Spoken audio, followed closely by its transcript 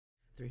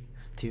3,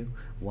 2,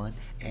 1,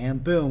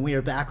 and boom! We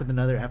are back with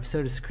another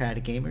episode of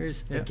Socratic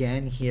Gamers. Yep.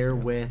 Again, here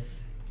with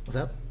what's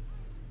up?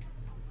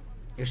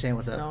 You're saying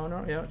what's up?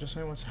 No, yeah, just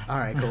saying what's up. All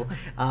right,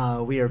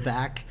 cool. We are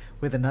back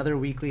with another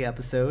weekly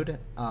episode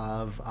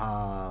of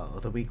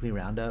the weekly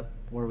Roundup,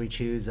 where we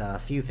choose a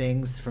few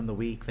things from the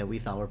week that we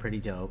thought were pretty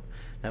dope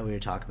that we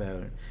would talk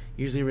about.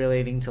 Usually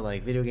relating to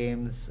like video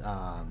games,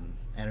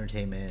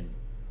 entertainment,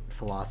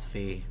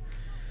 philosophy,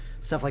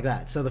 stuff like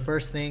that. So the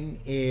first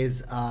thing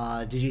is,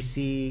 did you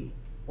see?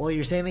 Well,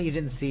 you're saying that you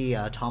didn't see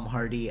Tom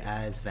Hardy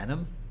as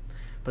Venom,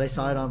 but I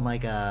saw it on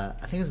like I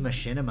think it was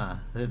Machinima.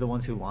 They're the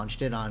ones who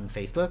launched it on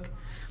Facebook.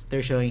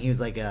 They're showing he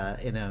was like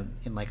in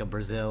like a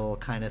Brazil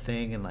kind of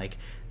thing, and like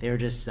they were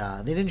just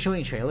they didn't show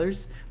any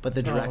trailers, but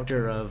the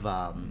director of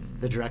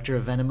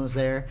Venom was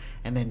there,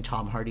 and then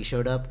Tom Hardy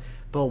showed up.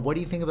 But what do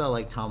you think about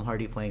like Tom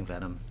Hardy playing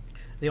Venom?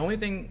 The only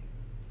thing,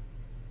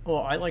 well,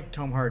 I like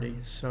Tom Hardy,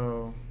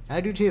 so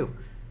I do too.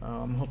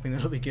 I'm hoping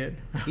that'll be good.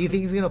 Do you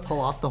think he's gonna pull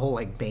off the whole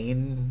like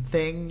Bane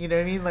thing? You know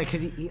what I mean? Like,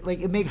 cause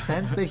it makes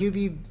sense that he'd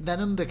be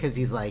Venom because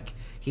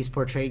he's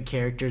portrayed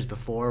characters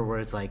before where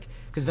it's like,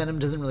 because Venom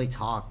doesn't really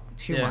talk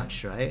too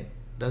much, right?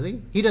 Does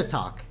he? He does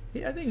talk.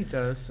 Yeah, I think he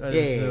does. As,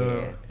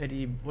 yeah.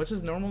 Eddie, what's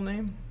his normal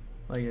name?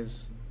 Like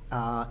his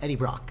Eddie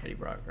Brock. Eddie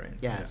Brock, right?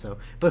 Yeah. So,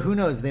 but who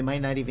knows? They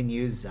might not even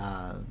use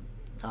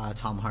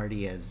Tom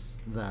Hardy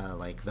as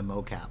the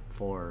mocap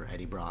for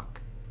Eddie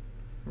Brock.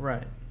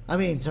 Right. I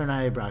mean, sorry,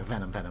 not Eddie Brock,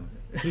 Venom.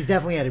 He's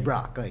definitely Eddie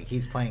Brock. Like,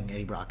 he's playing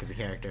Eddie Brock as a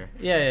character.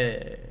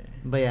 Yeah.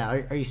 But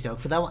yeah, are you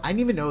stoked for that one? I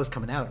didn't even know it was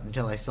coming out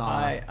until I saw.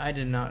 I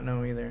did not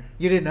know either.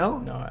 You didn't know?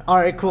 No. All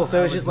right, cool. So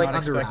it was just like not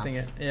under expecting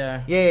wraps. it.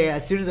 Yeah. Yeah.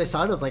 As soon as I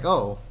saw it, I was like,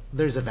 oh,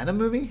 there's a Venom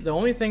movie? The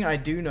only thing I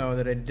do know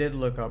that I did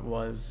look up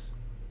was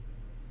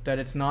that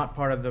it's not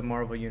part of the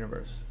Marvel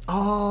universe.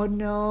 Oh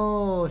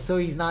no! So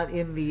he's not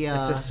in the.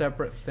 It's a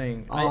separate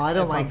thing. Oh, I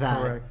don't like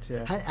that. Correct,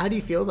 yeah. How do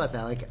you feel about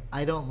that? Like,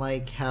 I don't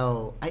like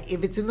how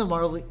if it's in the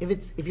Marvel,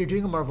 if you're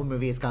doing a Marvel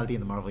movie, it's got to be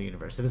in the Marvel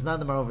universe. If it's not in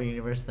the Marvel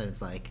universe, then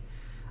it's like,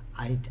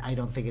 I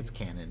don't think it's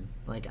canon.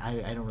 Like,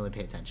 I don't really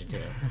pay attention to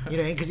it. You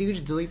know, because you can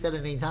just delete that at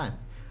any time.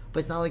 But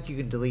it's not like you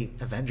can delete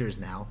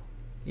Avengers now.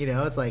 You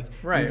know, it's like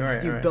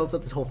you've built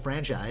up this whole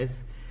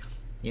franchise.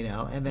 You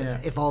know, and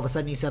then if all of a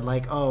sudden you said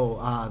like, oh,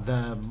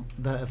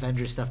 the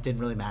Avengers stuff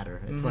didn't really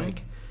matter, it's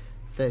like,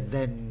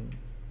 then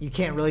you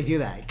can't really do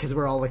that because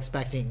we're all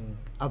expecting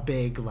a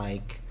big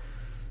like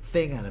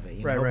thing out of it,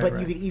 you know.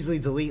 But you could easily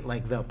delete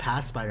like the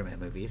past Spider-Man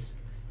movies,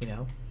 you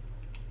know.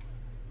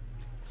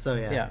 So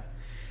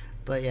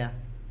but yeah,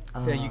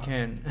 you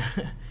can.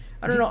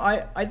 I don't know.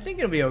 I think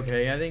it'll be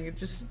okay. I think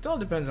it all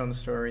depends on the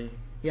story.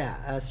 Yeah,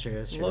 that's true.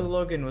 That's true.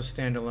 Logan was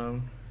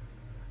standalone,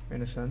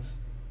 in a sense.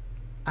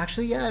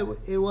 Actually, yeah,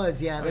 it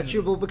was. Yeah, that's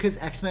true. Well, because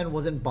X-Men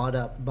wasn't bought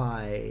up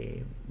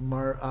by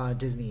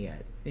Disney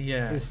yet.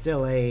 Yeah. It's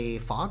still a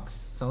Fox?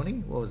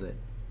 Sony? What was it?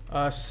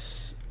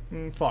 Fox,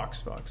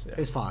 yeah.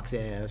 It's Fox,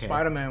 yeah, okay.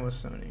 Spider-Man was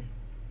Sony.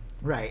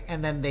 Right,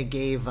 and then they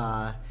gave,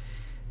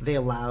 they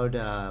allowed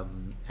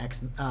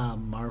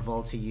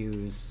Marvel to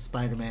use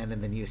Spider-Man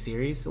in the new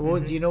series. Well,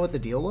 do you know what the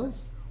deal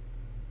was?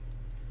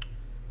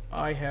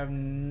 I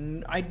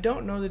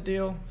don't know the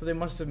deal, but they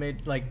must have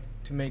made,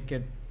 to make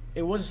it...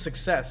 It was a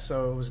success,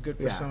 so it was good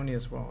for Sony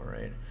as well,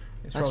 right?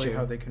 It's That's probably true.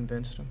 how they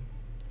convinced them.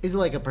 Is it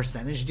like a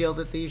percentage deal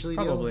that they usually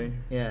do? Probably.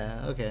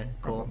 Yeah, okay,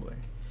 cool. Probably.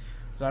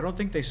 So I don't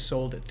think they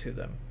sold it to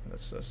them.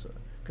 That's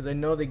because I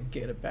know they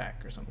get it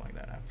back or something like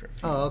that after a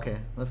few okay.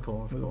 That's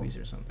cool. That's movies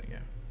or something, yeah.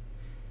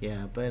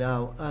 Yeah,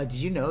 but did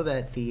you know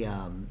that the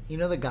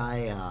the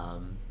guy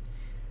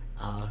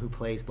who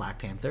plays Black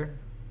Panther?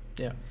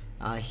 Yeah.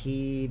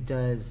 He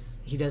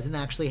doesn't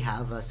actually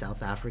have a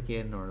South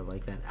African or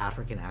like that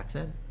African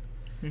accent.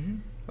 A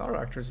lot of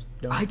actors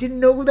don't. I didn't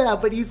know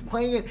that, but he's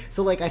playing it.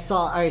 So like I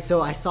saw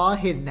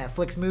his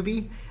Netflix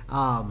movie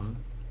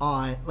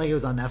on like it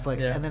was on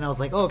Netflix, and then I was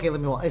like, oh, okay, let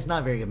me watch. It's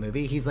not a very good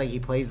movie. He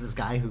plays this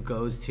guy who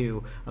goes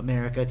to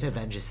America to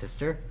avenge his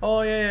sister.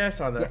 Oh yeah, I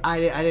saw that. Yeah,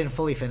 I didn't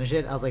fully finish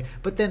it. I was like,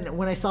 but then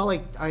when I saw all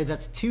right,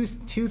 that's two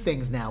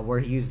things now where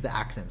he used the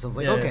accent. So I was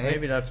like, okay,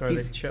 maybe that's why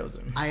they chose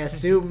him. I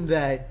assumed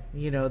that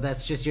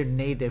that's just your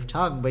native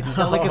tongue, but he's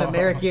not like an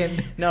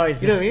American. No,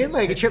 he's you know what I mean?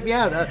 Like it tripped me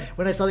out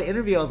when I saw the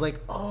interview. I was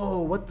like,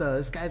 oh,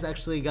 this guy's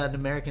actually got an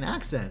American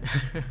accent.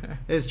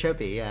 It was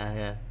trippy,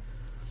 yeah.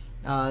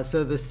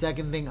 So the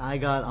second thing I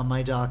got on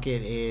my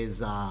docket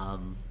is there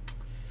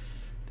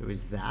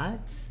was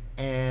that,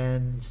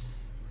 and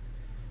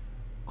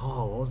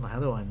what was my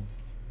other one?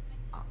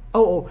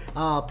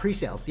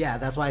 Pre-sales. Yeah,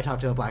 that's why I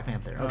talked about Black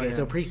Panther. Okay,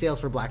 so pre-sales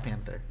for Black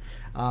Panther.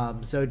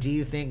 So do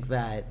you think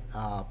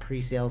that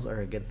pre-sales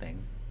are a good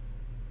thing?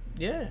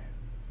 Yeah.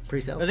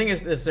 Pre-sales? I think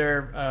it's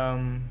their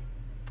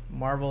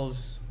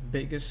Marvel's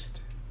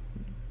biggest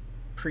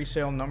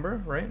pre-sale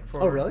number, right?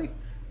 Oh, really?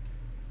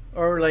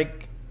 Or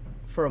like...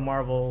 For a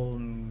Marvel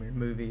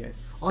movie, I think.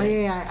 Oh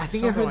yeah, I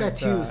think I heard that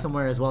too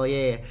somewhere as well.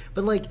 Yeah.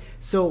 But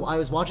so I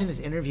was watching this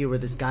interview where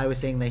this guy was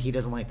saying that he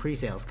doesn't like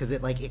pre-sales because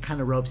it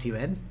kind of ropes you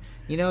in.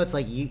 You know, it's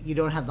like you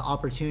don't have the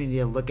opportunity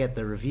to look at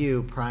the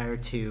review prior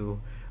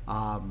to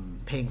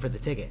paying for the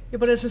ticket. Yeah,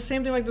 but it's the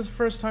same thing like this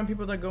first time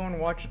people that go and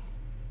watch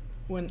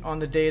when on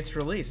the day it's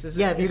released. If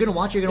you're gonna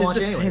watch, you're gonna watch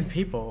it anyways. It's the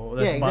same people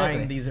that's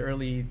buying these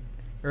early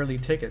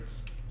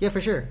tickets. Yeah, for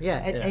sure. Yeah,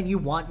 and you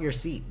want your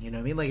seat. You know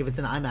what I mean? Like if it's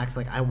an IMAX,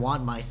 like I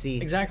want my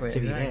seat to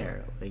be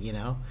there. Like, you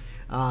know,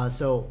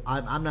 so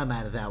I'm not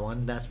mad at that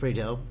one. That's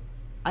pretty dope.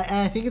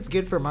 I think it's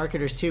good for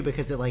marketers too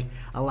because it like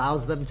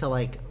allows them to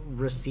like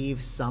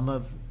receive some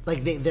of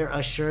like they're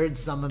assured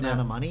some amount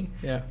of money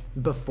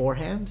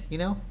beforehand. You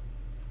know.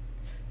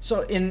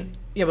 So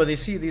but they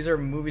see these are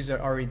movies that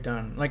are already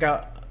done. Like they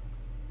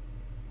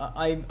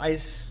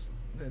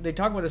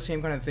talk about the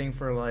same kind of thing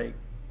for like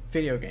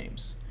video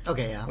games.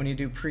 Okay, yeah. When you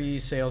do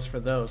pre-sales for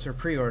those or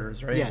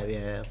pre-orders, right?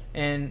 Yeah.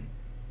 And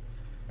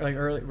like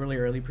really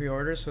early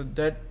pre-orders, so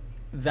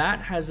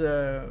that has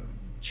a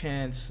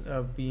chance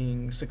of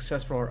being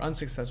successful or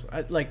unsuccessful.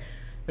 Like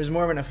there's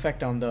more of an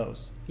effect on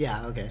those.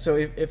 Yeah, okay. So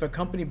if a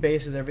company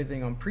bases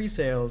everything on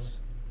pre-sales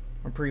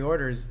or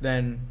pre-orders,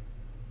 then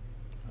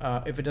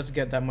if it doesn't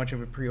get that much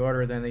of a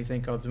pre-order, then they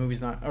think, oh, the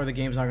movie's not or the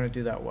game's not going to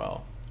do that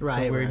well.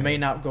 Right. So we may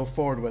not go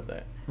forward with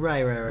it.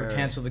 Right. Or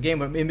cancel the game,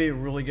 but maybe a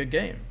really good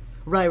game.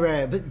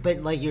 Right.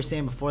 But like you're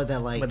saying before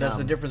that, like. But that's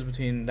the difference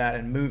between that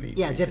and movies.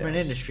 Yeah, different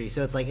industry.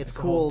 So it's like it's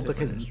cool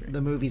because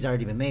the movie's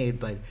already been made,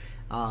 but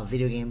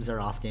video games are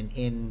often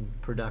in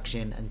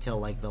production until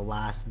like the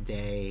last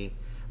day,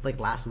 like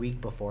last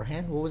week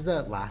beforehand. What was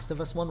the Last of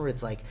Us one where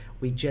it's like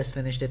we just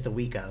finished it the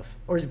week of,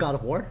 or is God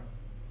of War?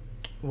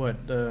 What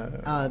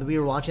we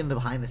were watching the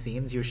behind the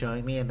scenes you were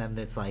showing me, and then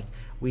it's like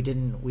we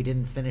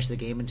didn't finish the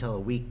game until a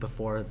week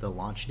before the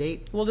launch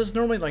date. Well, it's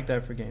normally like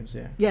that for games,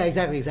 yeah,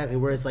 exactly.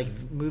 Whereas like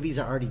movies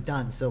are already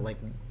done, so like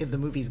if the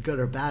movie's good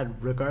or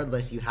bad,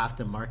 regardless, you have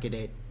to market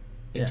it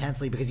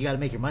intensely because you got to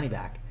make your money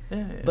back.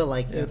 But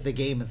like with the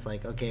game, it's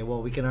like, okay,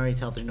 well, we can already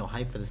tell there's no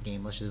hype for this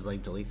game, let's just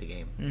like delete the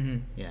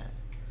game.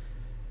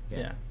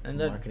 Yeah, and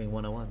marketing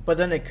 101. But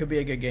then it could be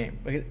a good game,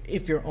 like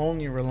if you're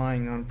only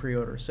relying on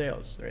pre-order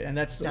sales, right? And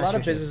that's a lot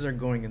of businesses are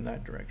going in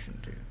that direction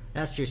too.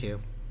 That's true too.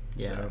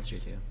 Yeah, that's true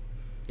too.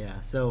 Yeah.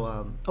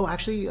 So,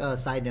 actually,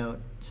 side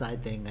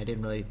thing. I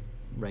didn't really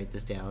write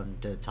this down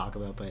to talk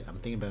about, but I'm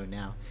thinking about it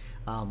now.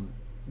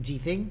 Do you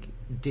think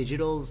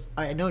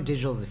I know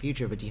digital is the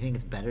future, but do you think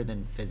it's better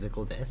than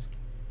physical disc?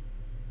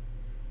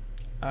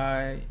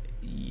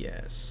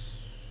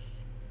 Yes.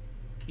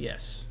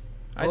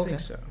 I think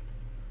so.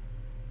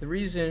 The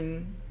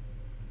reason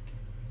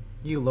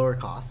you lower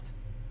cost.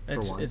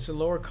 It's a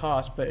lower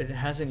cost, but it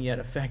hasn't yet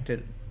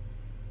affected,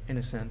 in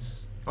a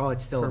sense. Oh,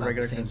 it's still about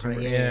the same price.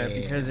 Yeah,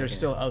 because they're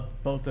still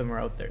out. Both of them are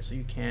out there, so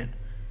you can't.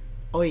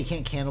 Oh, you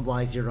can't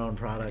cannibalize your own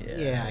product.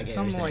 Yeah, I get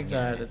something like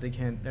that. That they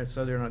can't.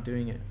 So they're not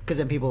doing it. Because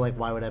then people are like,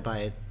 why would I buy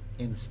it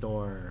in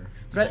store?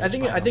 But I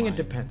think it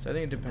depends.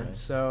 Right.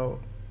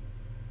 So,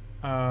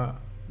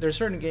 there's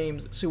certain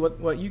games. See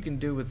what you can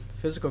do with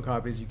physical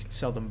copies, you can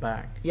sell them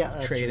back. Yeah,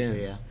 that's trade true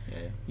ins. Too,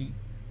 yeah.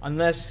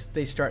 Unless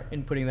they start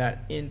inputting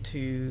that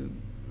into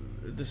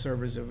the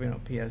servers of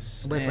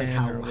PS. But it's like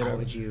how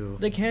would you?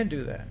 They can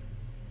do that.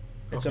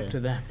 It's up to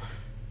them.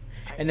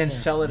 And then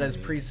sell it as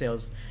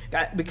pre-sales,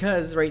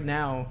 because right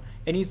now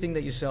anything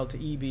that you sell to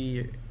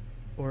EB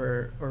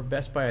or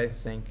Best Buy, I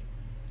think,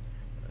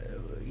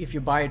 if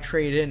you buy a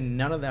trade-in,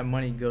 none of that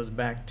money goes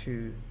back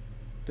to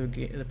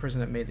the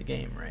person that made the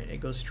game, right? It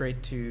goes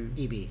straight to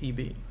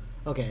EB.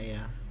 Okay,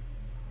 yeah.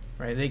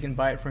 Right, they can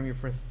buy it from you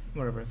for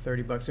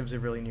 $30 if it's a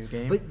really new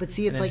game. But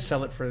see, it's and like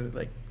sell it for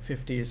like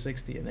 50 or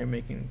 60, and they're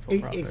making full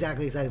profit.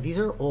 Exactly. These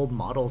are old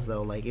models,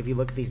 though. Like if you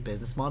look at these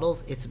business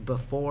models, it's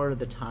before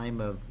the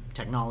time of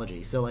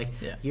technology. So like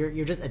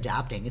you're just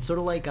adapting. It's sort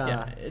of like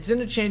it's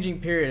in a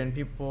changing period, and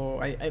people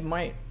it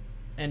might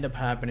end up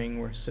happening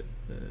where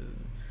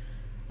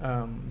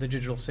the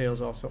digital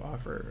sales also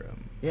offer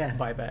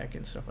buyback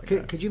and stuff like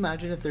that. Could you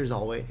imagine if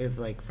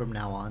like from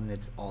now on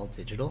it's all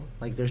digital?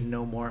 Like there's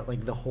no more,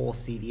 like the whole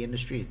CD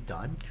industry is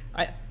done?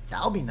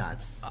 That would be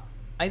nuts.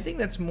 I think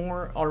that's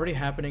more already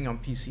happening on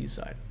PC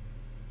side.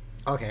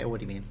 Okay, what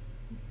do you mean?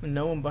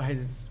 No one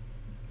buys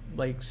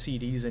like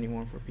CDs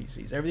anymore for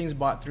PCs. Everything's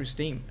bought through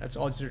Steam. That's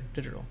all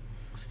digital.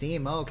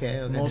 Steam,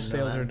 okay. Most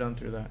sales are done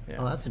through that. Yeah.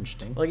 Oh, that's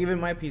interesting. Like even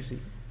my PC,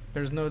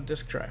 there's no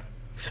disk drive.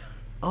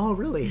 Oh,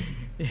 really?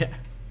 Yeah.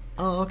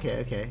 Oh,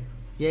 okay.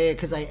 Yeah,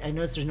 because I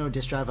noticed there's no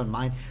disk drive on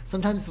mine.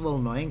 Sometimes it's a little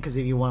annoying because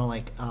if you want to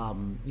like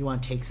you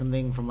want to take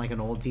something from like an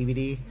old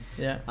DVD,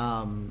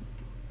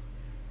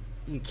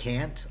 you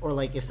can't. Or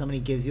like if somebody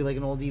gives you like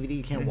an old DVD,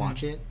 you can't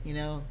watch it, you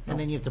know. And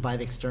then you have to buy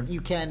the external.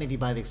 You can if you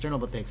buy the external,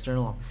 but the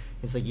external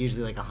is like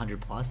usually like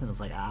 $100+, and it's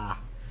like I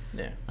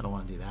don't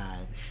want to do that.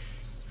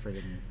 It's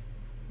friggin'.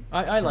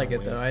 I like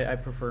it though. I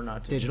prefer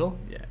not to. Digital?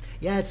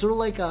 Yeah. It's sort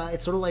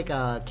of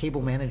like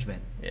cable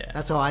management. Yeah.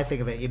 That's how I think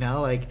of it. You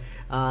know, like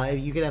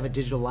you could have a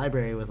digital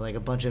library with like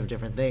a bunch of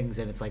different things,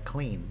 and it's like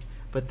clean.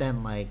 But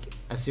then like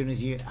as soon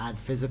as you add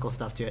physical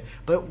stuff to it,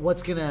 but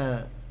what's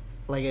gonna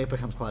like it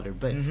becomes cluttered.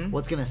 But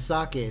what's gonna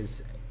suck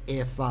is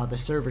if the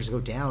servers go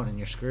down and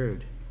you're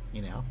screwed.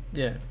 You know.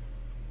 Yeah.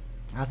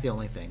 That's the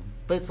only thing.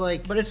 But it's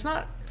like. But it's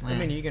not. I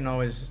mean, you can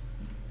always.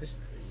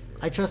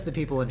 I trust the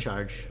people in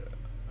charge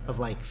of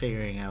like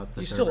figuring out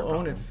the. You server still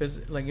own problem.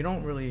 it like you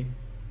don't really.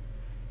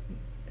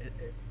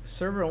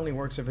 Server only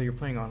works if you're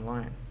playing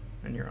online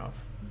and you're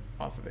off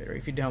of it, or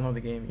if you download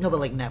the game. No, but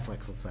like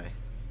Netflix, let's say.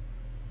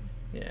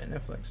 Yeah,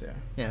 Netflix. Yeah.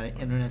 Yeah,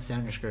 internet's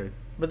down, you're screwed.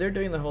 But they're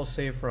doing the whole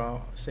save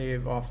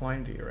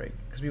offline view, right?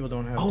 Because people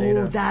don't have Oh,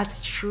 data.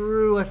 that's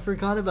true. I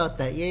forgot about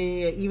that.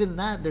 Yeah. Even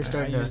that, they're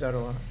starting I to use that a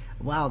lot.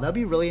 Wow, that'd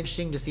be really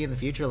interesting to see in the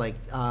future. Like,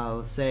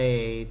 let's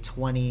say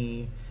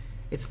 20.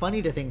 It's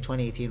funny to think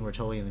 2018 we're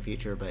totally in the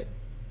future, but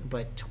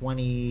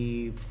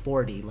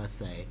 2040, let's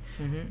say.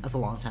 Mm-hmm. That's a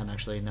long time,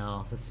 actually.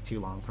 No, that's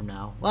too long from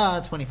now. Well,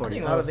 2040. I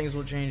think a lot of things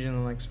will change in the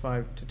next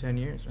 5 to 10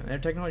 years. Man. Their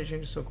technology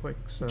changes so quick.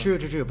 So.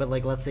 True. But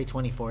like, let's say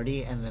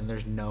 2040, and then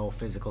there's no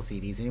physical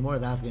CDs anymore.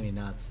 That's gonna be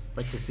nuts.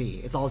 Like to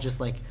see, it's all just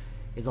like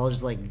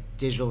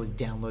digitally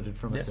downloaded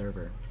from a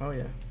server. Oh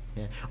yeah.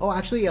 Yeah. Oh,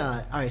 actually,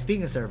 all right.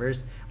 Speaking of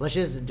servers, let's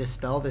just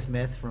dispel this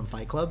myth from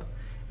Fight Club.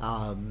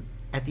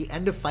 At the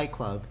end of Fight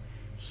Club,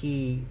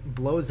 he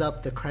blows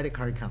up the credit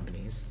card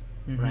companies,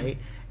 right,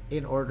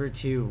 in order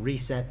to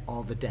reset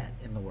all the debt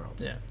in the world.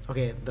 Yeah.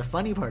 Okay. The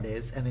funny part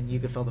is, and then you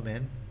could fill them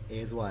in,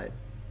 is what?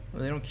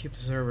 Well, they don't keep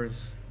the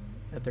servers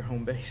at their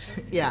home base.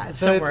 Yeah, it's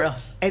so somewhere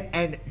else.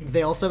 And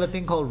they also have a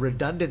thing called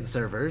redundant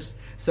servers.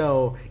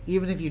 So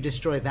even if you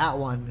destroy that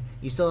one,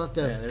 you still have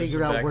to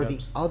figure out where the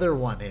other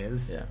one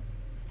is. Yeah.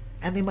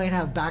 And they might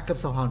have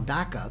backups upon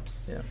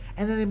backups. Yeah.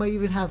 And then they might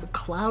even have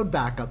cloud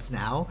backups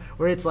now,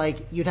 where it's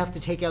like you'd have to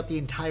take out the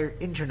entire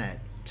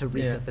internet to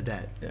reset the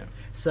debt. Yeah.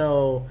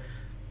 So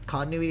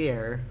continuity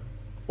error.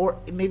 Or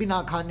maybe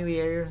not continuity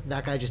error.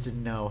 That guy just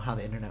didn't know how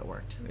the internet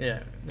worked.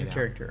 Yeah, the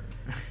character.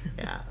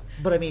 Yeah.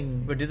 But I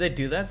mean... But did they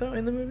do that, though,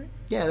 in the movie?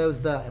 Yeah, that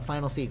was the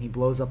final scene. He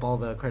blows up all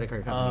the credit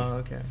card companies. Oh,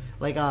 okay.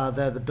 Like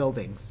the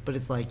buildings. But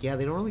it's like, yeah,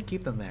 they don't really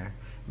keep them there.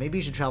 Maybe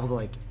you should travel to,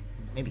 like,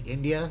 maybe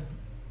India.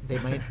 They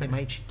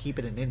might keep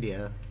it in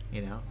India,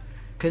 you know?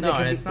 Because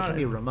it can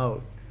be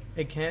remote.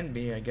 It can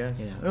be, I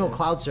guess. Yeah. No,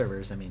 cloud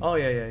servers, I mean. Oh,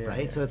 yeah.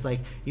 Right? Yeah. So it's like,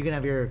 you can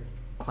have your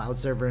cloud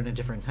server in a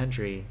different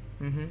country.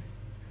 Mm-hmm.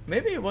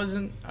 Maybe it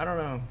wasn't, I don't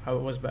know how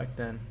it was back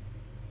then.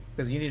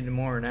 Because you needed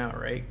more now,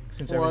 right?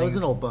 Since it was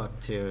an old book,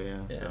 too,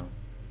 yeah. So,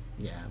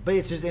 yeah. But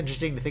it's just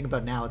interesting to think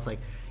about now. It's like,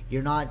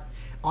 you're not,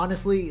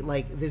 honestly,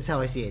 like, this is how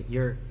I see it.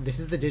 This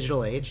is the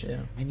digital age,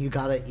 and you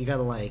gotta,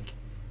 like,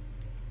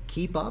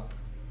 keep up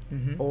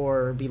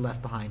or be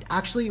left behind.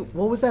 Actually,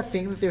 what was that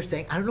thing that they were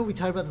saying? I don't know if we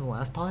talked about this in the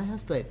last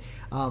podcast, but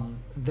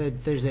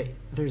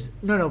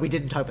no, we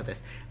didn't talk about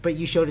this. But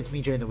you showed it to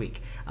me during the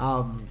week.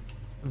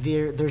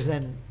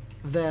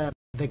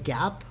 The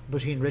gap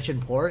between rich and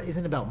poor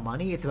isn't about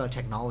money, it's about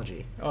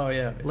technology. Oh,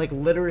 yeah. Like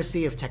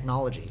literacy of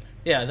technology.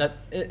 Yeah,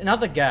 not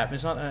the gap.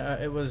 It's not.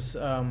 It was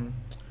the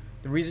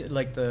reason.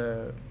 Like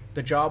the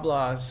job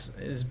loss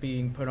is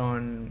being put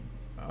on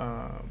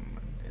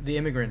the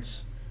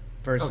immigrants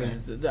versus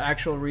the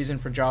actual reason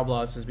for job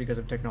loss is because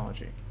of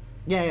technology.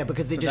 Yeah,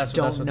 because they just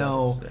don't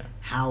know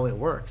how it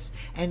works.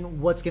 And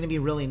what's going to be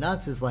really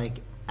nuts is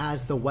like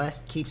as the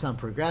West keeps on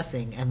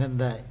progressing, and then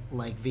the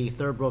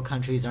third world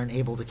countries aren't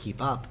able to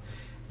keep up,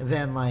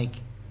 then like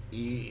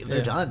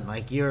they're done.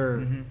 Like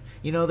they're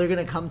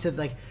gonna come to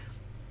like.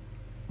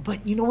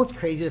 But you know what's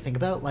crazy to think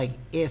about? Like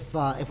if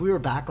we were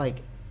back,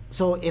 like,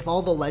 so if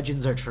all the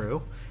legends are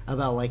true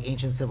about like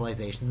ancient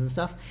civilizations and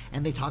stuff,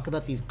 and they talk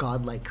about these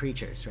godlike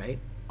creatures, right?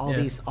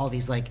 All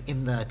these like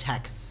in the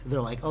texts,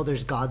 they're like, oh,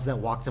 there's gods that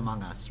walked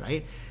among us,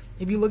 right?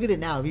 If you look at it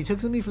now, if you took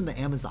somebody from the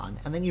Amazon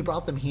and then you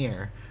brought them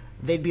here,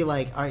 they'd be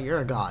like, all right, you're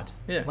a god.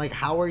 Yeah. Like,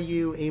 how are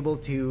you able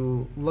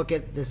to look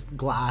at this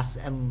glass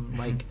and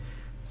like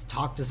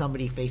talk to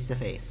somebody face to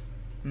face?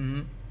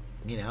 You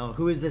know,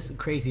 who is this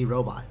crazy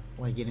robot?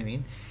 Like, you know what I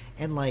mean?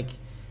 And like,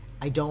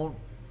 I don't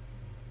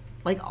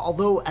like,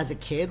 although as a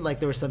kid, like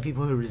there were some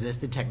people who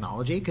resisted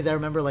technology, because I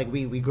remember like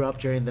we grew up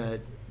during the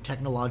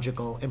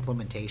technological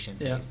implementation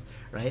phase,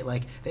 right?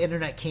 Like the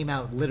internet came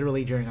out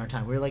literally during our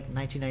time. We were like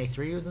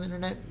 1993 was the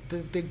internet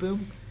big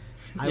boom.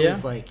 I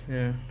was like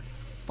 5.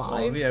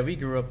 Well, we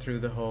grew up through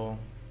the whole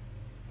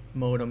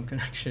modem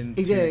connection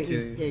to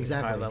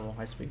high level,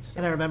 high speeds.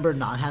 And I remember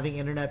not having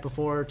internet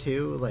before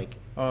too, like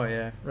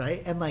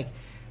right? And like,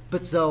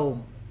 but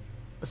so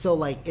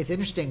like it's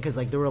interesting because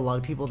like there were a lot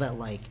of people that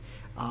like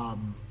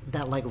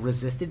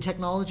resisted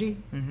technology.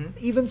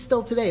 Even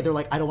still today, they're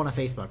like, I don't want a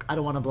Facebook, I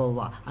don't want a blah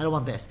blah blah, I don't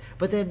want this.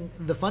 But then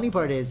the funny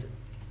part is,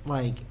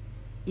 like,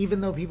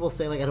 even though people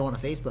say like I don't want a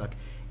Facebook,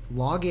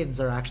 logins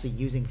are actually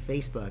using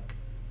Facebook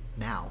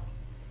now.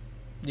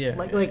 You know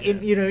what I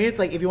mean? It's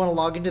like if you want to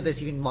log into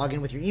this, you can log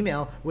in with your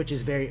email, which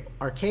is very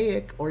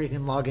archaic, or you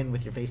can log in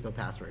with your Facebook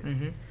password.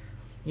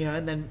 You know,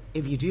 and then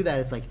if you do that,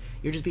 it's like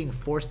you're just being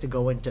forced to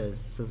go into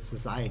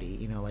society.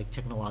 You know, like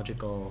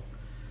technological.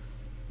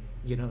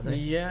 You know what I'm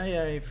saying? Yeah.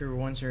 If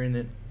once you're in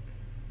it,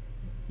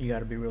 you got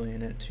to be really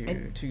in it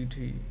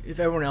to. If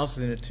everyone else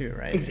is in it too,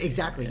 right?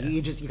 Exactly.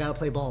 Yeah. You got to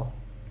play ball.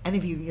 And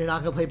if you're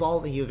not gonna play ball,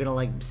 then you're gonna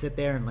like sit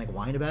there and like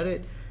whine about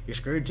it. You're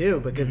screwed too,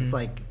 because it's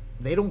like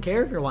they don't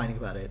care if you're whining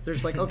about it. They're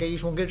just like, okay, you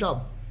just won't get a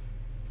job.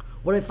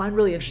 What I find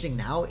really interesting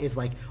now is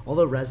like,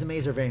 although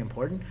resumes are very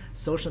important,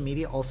 social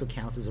media also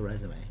counts as a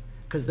resume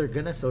because they're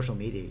gonna social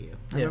media you.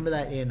 I remember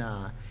that in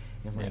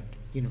like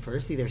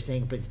university they're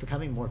saying, but it's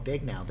becoming more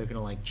big now. They're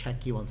gonna like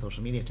check you on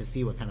social media to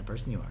see what kind of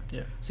person you are.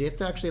 Yeah. So you have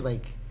to actually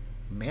like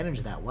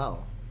manage that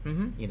well.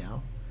 You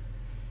know.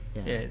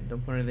 Yeah.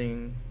 Don't put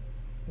anything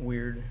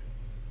weird.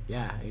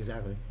 Yeah.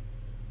 Exactly.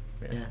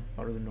 Yeah.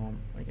 Out of the norm,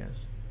 I guess.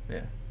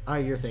 Yeah. All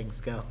right, your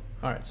things go.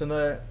 All right, so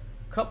the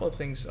couple of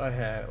things I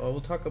had. Well,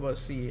 we'll talk about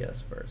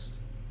CES first.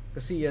 The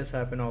CES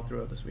happened all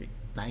throughout this week.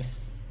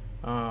 Nice.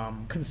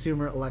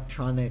 Consumer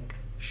electronic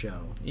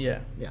show. Yeah.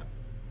 Yeah.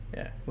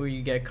 Yeah, where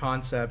you get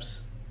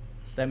concepts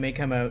that may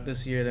come out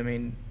this year, that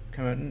may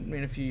come out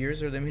in a few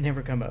years, or they may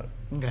never come out.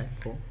 Okay,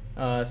 cool.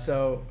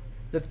 So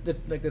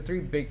the three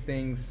big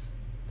things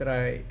that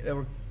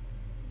were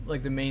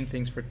like the main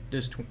things for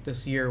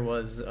this year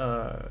was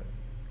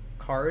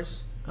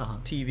cars,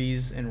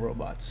 TVs, and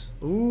robots.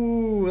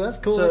 Ooh, that's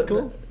cool. So that's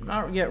cool.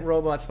 Not yet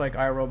robots like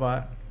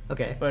iRobot.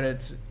 Okay. But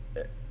it's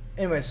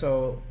anyway.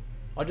 So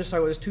I'll just talk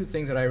about. There's two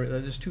things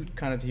there's two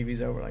kind of TVs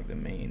that were like the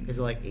main. Is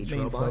it like H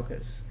main robot?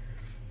 Focus.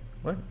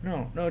 What?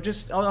 No.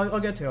 Just I'll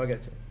get to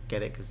it.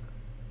 Get it? Because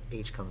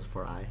H comes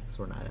before I,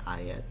 so we're not at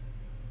I yet.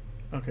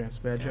 Okay, that's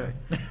a bad joke.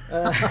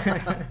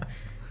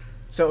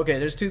 So okay,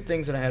 there's two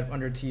things that I have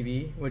under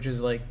TV, which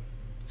is like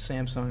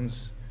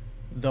Samsung's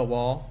The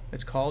Wall.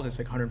 It's called. It's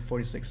like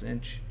 146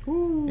 inch.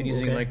 Ooh, and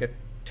using like a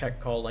tech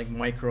called like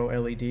micro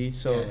LED.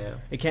 So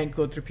it can't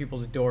go through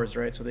people's doors,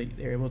 right? So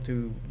they're able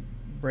to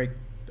break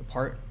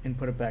apart and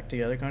put it back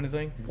together, kind of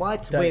thing.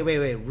 What? Wait.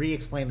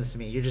 Re-explain this to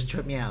me. You just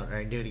tripped me out. All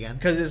right, do it again.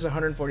 Because it's a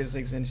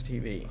 146 inch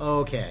TV.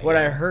 Okay. What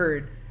I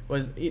heard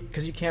was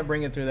because you can't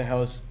bring it through the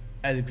house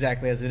as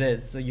exactly as it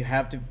is, so you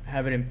have to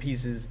have it in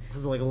pieces. This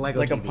is like a Lego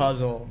like TV. A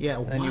puzzle. Yeah.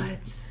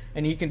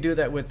 And you can do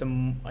that with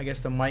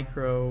the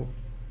micro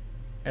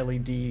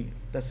LED.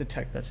 That's the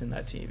tech that's in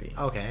that TV.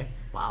 Okay.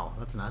 Wow,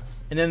 that's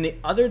nuts. And then the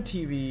other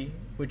TV,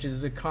 which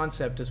is a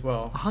concept as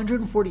well.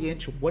 140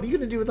 inch. What are you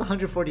gonna do with a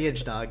 140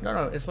 inch, dog?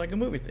 No, it's like a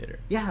movie theater.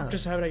 Yeah.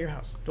 Just have it at your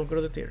house. Don't go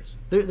to the theaters.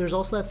 There's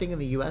also that thing in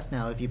the U.S.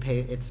 now. If you pay,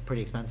 it's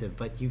pretty expensive,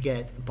 but you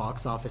get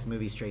box office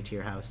movies straight to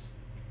your house.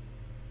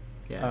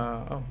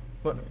 Yeah.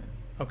 What? Yeah.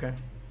 Okay.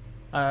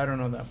 I don't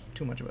know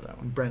too much about that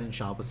one. Brendan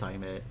Schaub was talking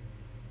about it.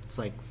 It's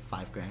like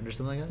 $5,000 or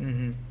something like that.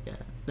 Mm-hmm. Yeah.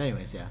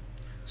 Anyways, yeah.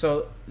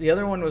 So the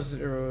other one was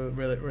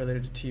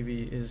related to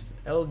TV is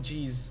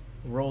LG's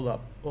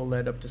roll-up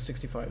OLED up to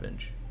 65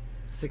 inch.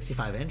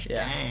 65 inch?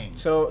 Yeah. Dang.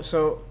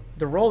 So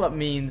the roll-up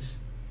means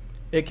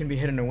it can be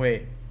hidden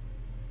away.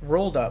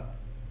 Rolled up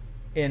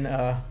in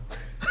all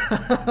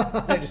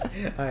right,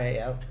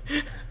 yeah.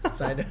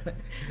 Side note.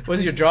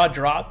 Was your jaw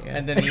drop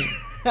and then he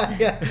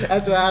yeah,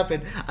 that's what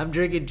happened. I'm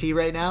drinking tea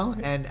right now,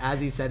 and as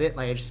he said it,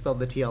 like I just spilled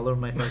the tea all over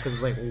myself because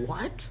it's like,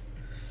 what?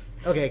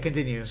 Okay,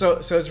 continue. So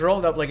it's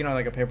rolled up like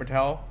like a paper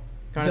towel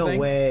kind of thing.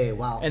 No way!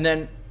 Wow. And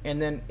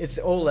then it's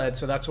OLED,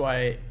 so that's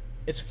why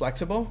it's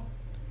flexible.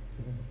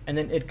 And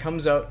then it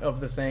comes out of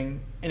the thing,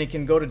 and it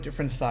can go to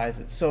different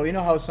sizes. So you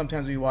know how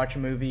sometimes we watch a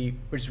movie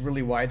which is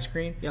really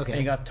widescreen, and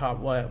you got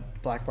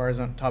black bars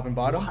on top and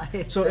bottom.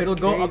 What? So it'll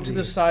go up to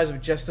the size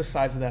of just the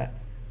size of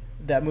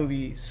that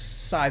movie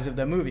size of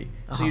that movie.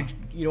 So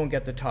you don't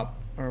get the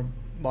top or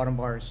bottom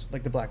bars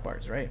like the black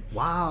bars, right?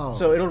 Wow.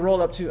 So it'll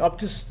roll up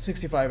to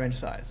 65 inch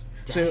size.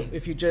 Dang. So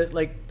if you just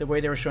like the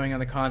way they were showing on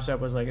the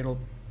concept was like it'll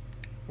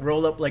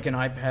roll up like an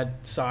iPad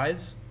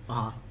size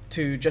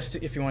to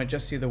if you want to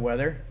just see the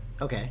weather.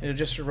 Okay. It'll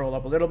just roll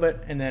up a little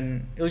bit, and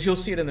then you'll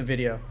see it in the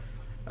video.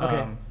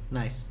 Okay.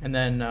 Nice. And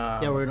then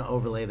we're gonna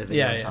overlay the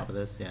video on top of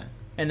this. Yeah.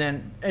 And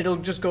then it'll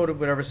just go to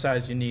whatever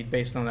size you need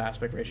based on the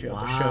aspect ratio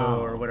of the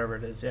show or whatever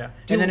it is. Yeah.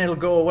 And then it'll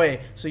go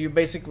away. So you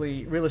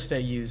basically real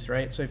estate use,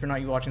 right? So if you're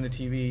not watching the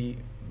TV,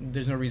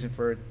 there's no reason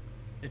for it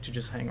to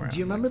just hang around. Do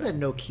you remember that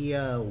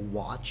Nokia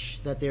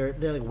watch that they're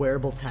like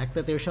wearable tech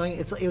that they were showing?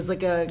 It was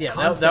like a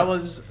concept. that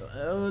was.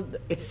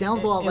 It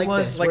sounds a lot like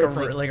this. It was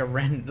like a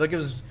rent. Like it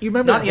was. You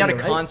remember not yet a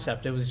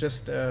concept. It was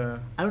just. I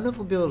don't know if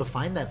we'll be able to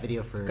find that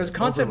video for. Because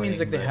concept means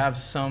like they have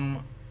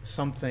something.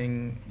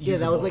 Usable,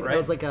 that was like right? that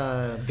was like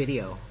a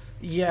video.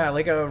 Yeah,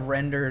 like a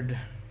rendered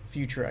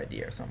future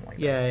idea or something like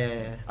that.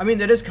 Yeah. I mean,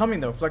 that is coming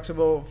though.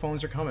 Flexible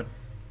phones are coming.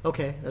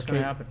 Okay, that's going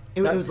to happen.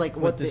 It was like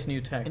with this new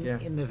tech.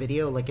 In the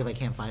video, like if I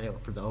can't find it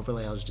for the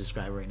overlay, I'll just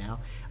describe it right now.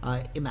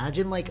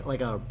 Imagine like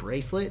a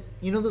bracelet.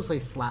 You know those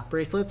like slap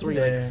bracelets where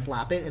you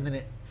slap it and then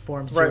it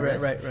forms your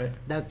wrist. Right.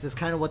 That's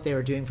kind of what they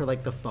were doing for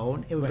like the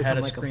phone. It would become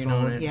like a phone.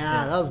 On it.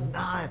 Yeah, that was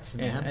nuts,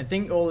 man. I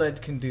think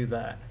OLED can do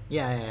that.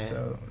 Yeah.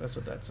 So that's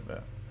what that's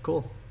about.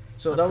 Cool.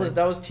 So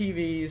that was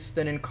TVs.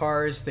 Then in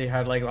cars, they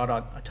had like a lot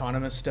of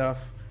autonomous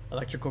stuff,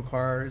 electrical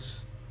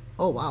cars.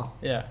 Oh wow.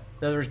 Yeah.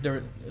 So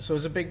it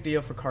was a big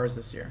deal for cars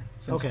this year.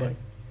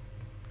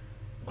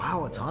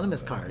 Wow,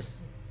 autonomous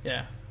cars.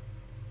 Yeah.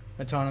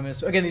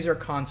 Autonomous. Again, these are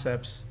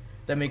concepts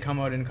that may come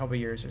out in a couple of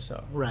years or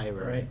so.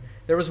 Right.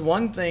 There was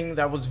one thing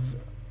that was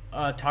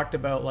talked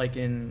about like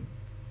it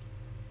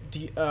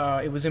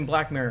was in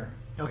Black Mirror.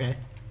 Okay.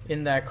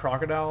 In that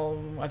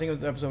crocodile, I think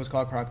the episode was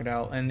called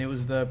Crocodile, and it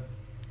was the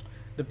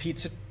the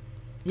pizza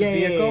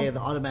vehicle. Yeah, the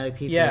automatic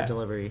pizza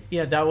delivery.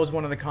 Yeah, that was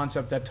one of the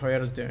concepts that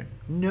Toyota's doing.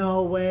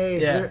 No way.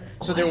 Yeah.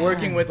 So they're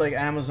working with like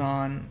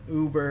Amazon,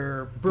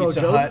 Uber, bro.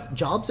 Pizza Hut.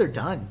 Jobs are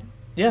done.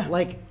 Yeah.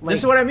 Like this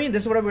is what I mean.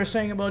 This is what we were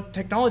saying about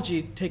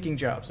technology taking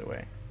jobs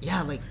away.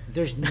 Yeah, like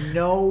there's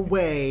no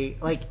way.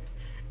 Like,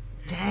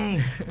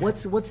 dang,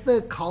 what's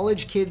the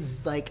college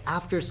kids like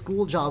after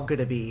school job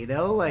gonna be? You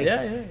know, like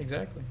yeah,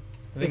 exactly.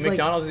 I think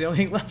McDonald's is the only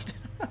thing left.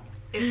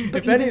 If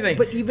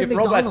McDonald's,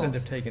 robots end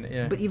up taking it,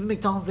 yeah. But even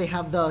McDonald's, they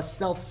have the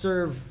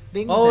self-serve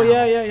things now. Oh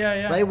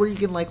yeah. Right, where you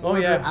can like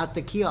order at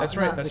the kiosk.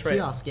 That's right.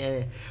 Kiosk.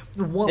 Yeah.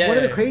 One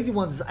of the crazy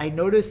ones, I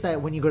noticed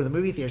that when you go to the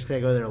movie theaters, because I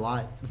go there a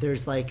lot,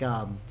 there's like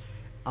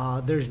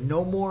there's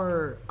no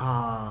more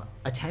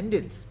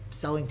attendants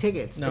selling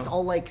tickets. No. It's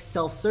all like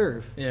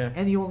self-serve. Yeah.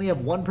 And you only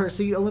have one person.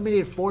 So you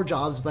eliminated 4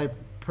 jobs by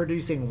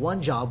producing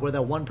one job where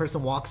that one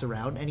person walks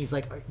around and he's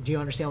like, "Do you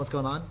understand what's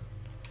going on?"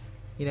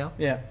 You know?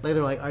 Yeah. Like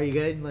they're like, "Are you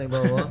good?" Like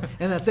blah blah blah.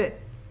 And that's it.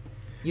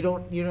 You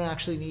don't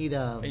actually need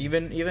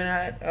even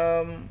at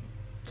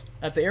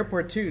the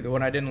airport too. The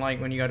one I didn't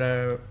like when you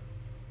gotta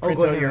print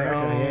out your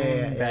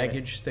own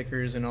baggage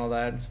stickers and all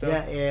that and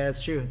stuff. Yeah,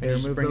 that's true. They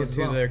just bring it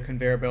to the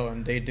conveyor belt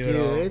and they do it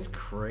all. Dude, it's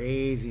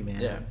crazy, man.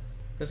 Yeah.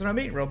 That's what I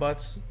mean.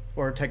 Robots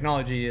or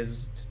technology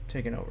is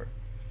taking over.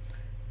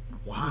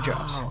 Wow.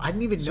 Jobs. I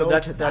didn't even know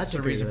that's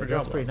the reason for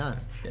jobs. That's pretty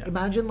nuts. Yeah.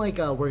 Imagine like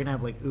we're gonna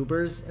have like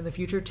Ubers in the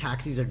future.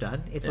 Taxis are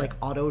done. It's like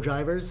auto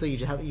drivers, so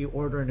you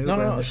order an Uber.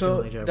 No.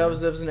 So that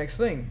was the next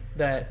thing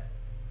that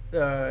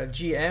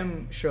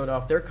GM showed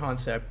off their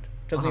concept.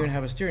 Doesn't even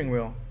have a steering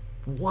wheel.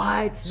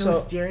 What? No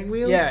steering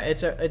wheel? Yeah,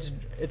 it's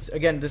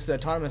again this is the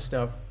autonomous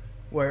stuff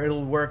where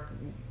it'll work,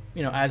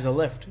 as a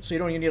Lyft. So you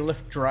don't even need a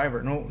Lyft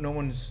driver. No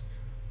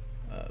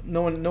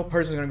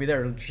person's gonna be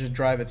there. It'll just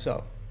drive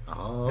itself.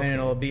 Oh, okay. And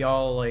it'll be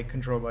all like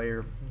controlled by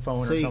your phone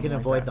or something. So you can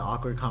avoid the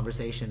awkward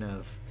conversation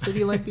of, "So do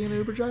you like being an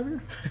Uber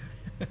driver?"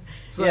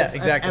 So that's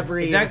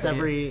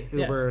every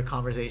Uber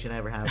conversation I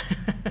ever have.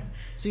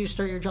 So you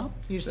start your job?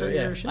 You start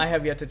your shift? I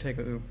have yet to take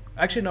an Uber.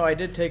 Actually, no, I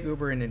did take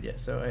Uber in India,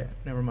 so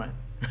never mind.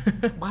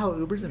 Wow,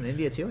 Uber's in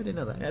India too? I didn't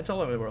know that. Yeah, it's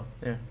all over the world.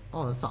 Yeah.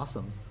 Oh, that's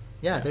awesome.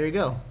 Yeah, there you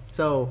go.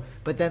 So,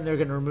 but then they're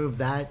going to remove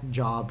that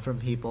job from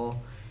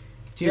people.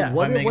 Dude,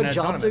 what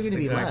jobs are going to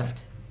be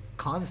left?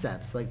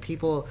 Concepts like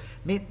people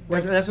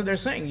that's what they're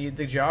saying.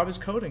 The job is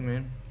coding,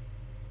 man.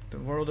 The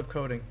world of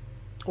coding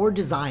or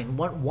design.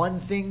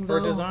 One thing though, or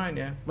design,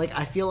 yeah. Like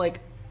I feel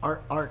like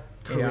art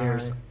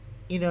careers,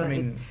 the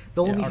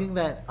only thing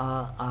that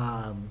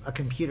a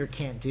computer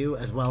can't do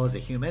as well as a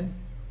human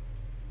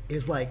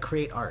is like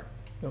create art.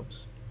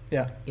 Oops.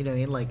 Yeah. You know what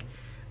I mean?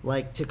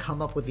 Like to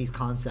come up with these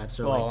concepts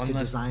or to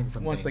design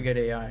something. Once they get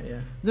AI, yeah.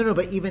 No,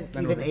 but even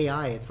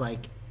AI, it's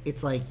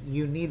like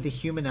you need the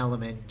human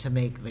element to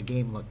make the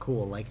game look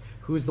cool. Like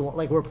who's the one?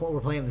 Like we're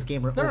playing this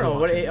game. No.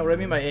 What I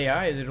mean by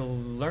AI is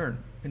it'll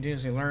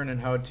continuously learn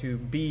and how to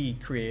be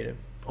creative.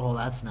 Oh,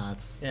 that's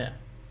nuts. Yeah.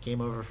 Game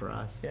over for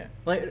us. Yeah.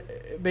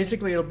 Like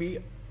basically,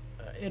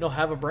 it'll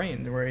have a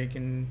brain where you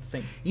can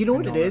think. You know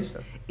what it is?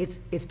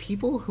 It's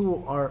people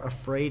who are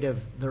afraid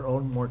of their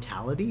own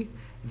mortality.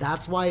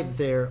 That's why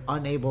they're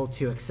unable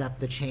to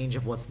accept the change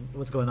of what's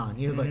going on.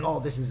 Like,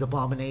 oh, this is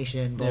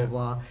abomination, blah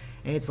blah.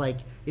 And it's like,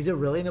 is it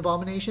really an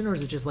abomination, or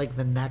is it just like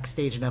the next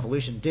stage in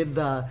evolution? Did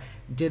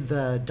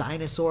the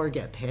dinosaur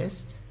get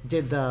pissed?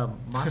 Did the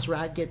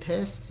muskrat get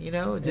pissed? Did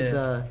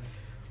the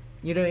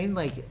what I mean?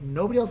 Like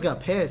nobody else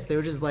got pissed. They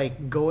were just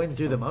like going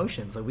through the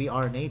motions. Like we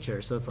are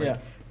nature, so it's like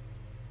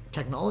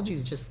technology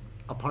is just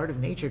a part of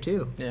nature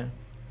too. Yeah.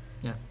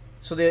 Yeah.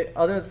 So the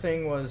other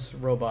thing was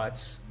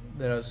robots.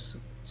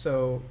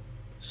 So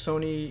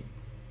Sony.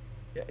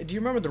 Do you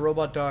remember the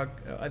robot dog?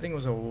 I think it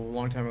was a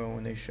long time ago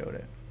when they showed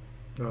it.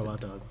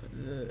 Robot dog.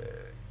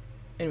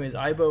 Anyways,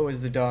 Aibo is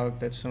the dog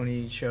that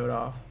Sony showed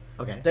off.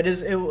 Okay. That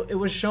is, it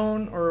was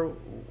shown or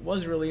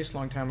was released a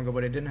long time ago,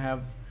 but it didn't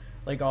have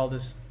like all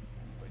this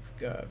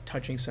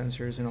touching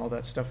sensors and all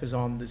that stuff is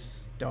on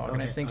this dog. Okay,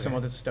 and I think some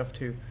other stuff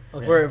too.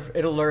 Okay. Where if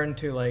it'll learn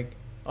to like,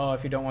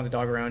 if you don't want the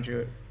dog around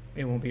you,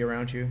 it won't be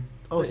around you.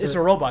 Oh, it's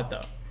a robot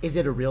though. Is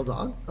it a real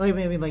dog? I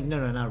mean, like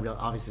no, not real.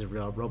 Obviously, it's a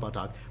real robot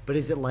dog. But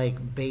is it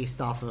like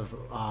based off of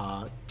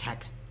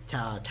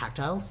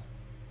tactiles?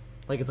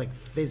 Like it's like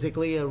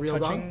physically a real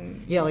dog?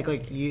 Yeah, like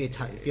it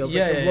feels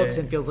like it looks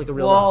and feels like a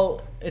real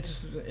dog. Well,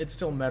 it's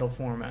still metal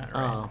format,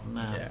 right? Oh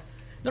man. Yeah.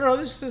 No,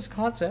 this is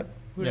concept.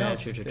 Who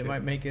knows? True. They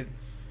might make it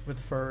with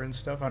fur and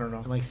stuff. I don't know.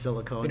 And like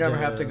silicone. You never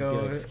have to go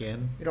like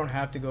skin. You don't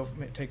have to go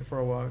take it for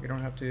a walk. You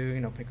don't have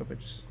to pick up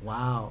its.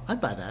 Wow,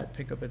 I'd buy that.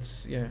 Pick up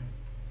its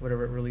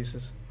whatever it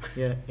releases.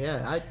 Yeah,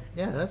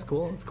 that's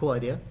cool. It's a cool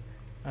idea.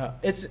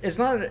 It's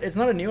not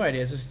a new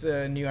idea. It's just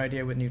a new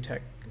idea with new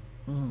tech.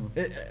 Mm-hmm.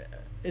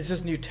 It's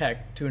just new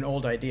tech to an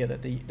old idea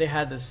that they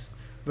had this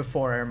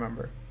before. I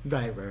remember.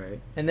 Right.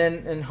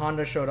 And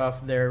Honda showed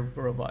off their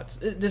robots.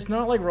 It's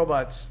not like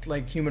robots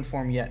like human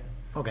form yet.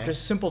 Okay.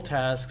 Just simple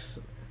tasks.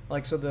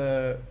 Like so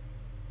the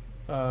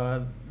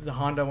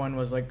Honda one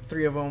was like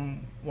 3 of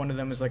them. One of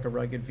them is like a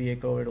rugged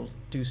vehicle. It'll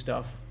do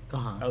stuff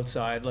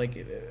outside.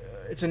 Like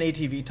it's an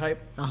ATV type.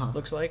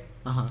 Looks like.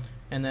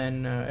 And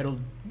then it'll,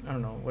 I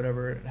don't know,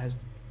 whatever it has.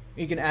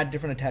 You can add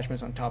different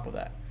attachments on top of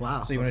that.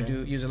 Wow. So you want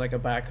to use it like a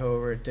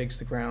backhoe where it digs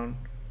the ground,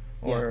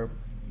 or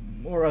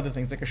other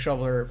things like a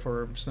shoveler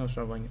for snow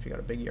shoveling if you got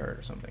a big yard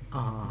or something.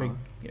 Big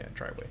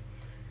driveway.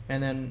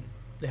 And then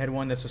they had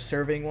one that's a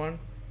serving one,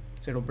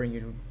 so it'll bring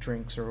you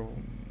drinks or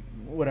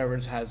whatever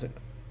it has it.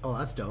 Oh,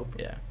 that's dope.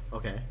 Yeah.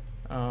 Okay.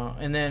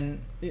 And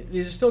then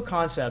these are still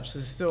concepts.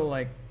 It's still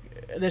like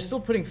they're still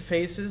putting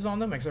faces on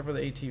them, except for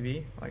the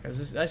ATV. Like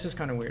that's just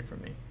kind of weird for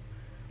me.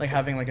 Like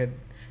having like a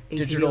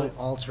digital like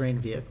all-terrain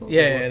vehicle.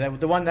 Yeah,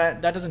 the one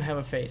that doesn't have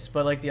a face,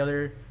 but like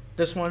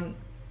this one,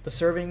 the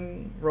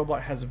serving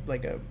robot has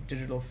like a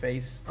digital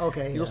face.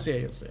 Okay. You'll see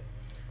it.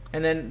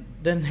 And then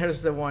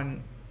there's the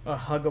one, a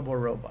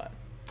huggable robot.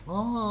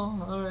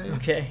 Oh, all right.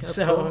 Okay, that's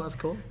so cool. That's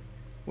cool.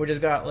 Which has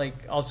got like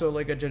also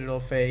like a digital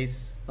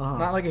face,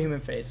 not like a human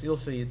face. You'll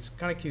see it's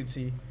kind of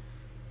cutesy,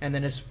 and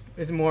then it's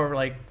more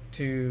like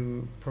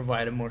to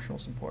provide emotional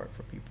support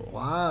for people.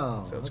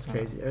 Wow, so that's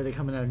crazy. Are they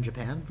coming out in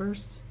Japan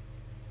first?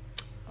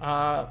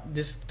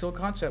 Just still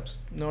concepts.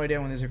 No idea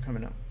when these are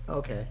coming up.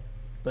 Okay,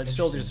 but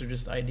still, these are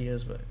just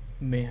ideas, but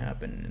may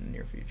happen in the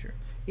near future.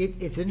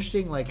 It's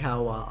interesting, like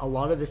how a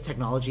lot of this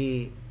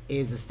technology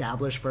is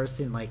established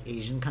first in like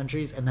Asian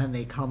countries, and then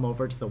they come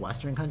over to the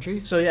Western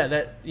countries. So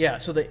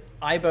so the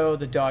Aibo,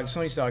 the dog,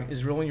 Sony's dog,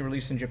 is only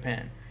released in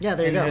Japan. Yeah,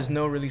 there you go. And it has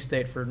no release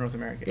date for North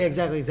America. Yeah,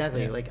 exactly.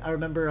 Yeah. Like I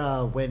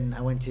remember when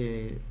I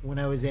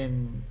was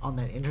on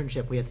that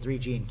internship, we had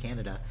 3G in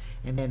Canada,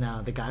 and then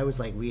the guy was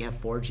like, "We have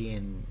 4G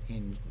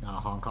in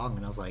Hong Kong,"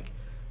 and I was like,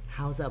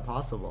 how is that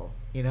possible?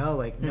 You know,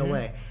 like, no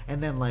way.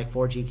 And then, like,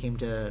 4G came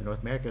to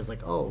North America. It was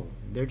like, oh,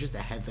 they're just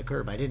ahead of the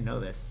curve. I didn't know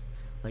this.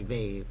 Like,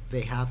 they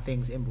have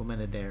things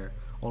implemented there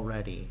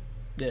already.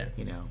 Yeah.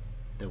 You know,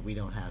 that we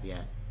don't have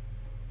yet.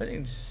 I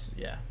think it's,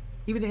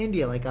 even in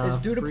India, like, it's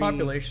due to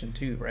population,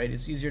 too, right?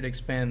 It's easier to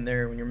expand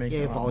there when you're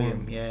making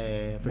volume.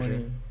 Yeah, for money.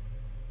 sure.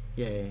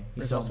 Yeah.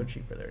 It's also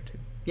cheaper there, too.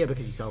 Yeah,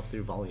 because you sell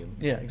through volume.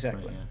 Yeah,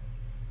 exactly. Right,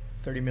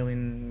 30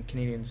 million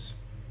Canadians.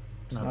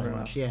 Not that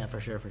much. Yeah, for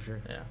sure.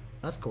 Yeah.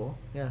 That's cool.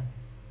 Yeah.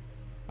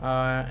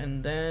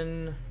 And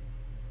then,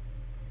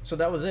 so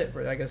that was it.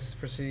 I guess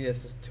for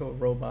CES, tilt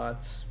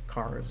robots,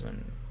 cars,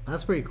 and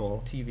that's pretty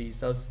cool. TVs.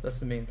 That's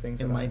the main things.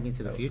 It might mean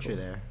to the future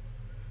there.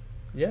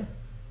 Yeah.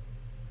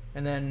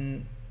 And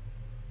then,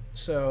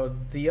 so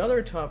the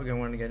other topic I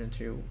wanted to get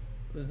into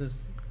was this.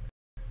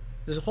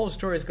 This whole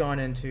story's gone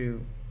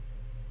into.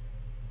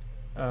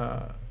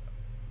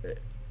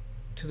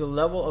 To the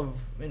level of,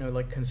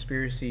 like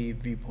conspiracy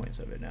viewpoints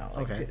of it now.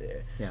 Like,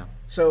 okay. Yeah.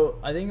 So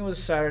I think it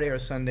was Saturday or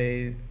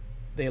Sunday,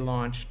 they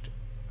launched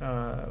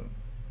the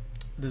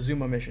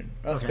Zuma Mission.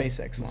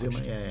 SpaceX launched.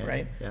 Zuma,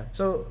 right? Yeah.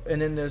 So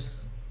and then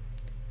there's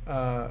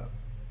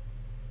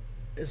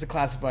it's a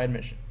classified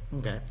mission.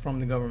 Okay. From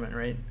the government,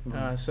 right?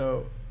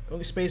 So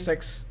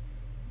SpaceX,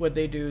 what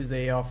they do is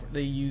they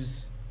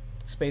use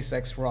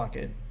SpaceX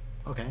rocket.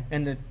 Okay.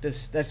 And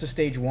that's the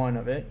stage 1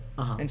 of it.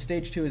 And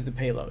stage 2 is the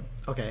payload.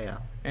 Okay, yeah.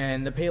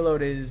 And the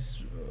payload is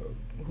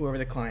whoever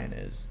the client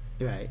is.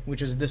 Right.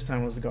 Which is this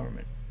time was the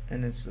government.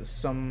 And it's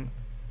some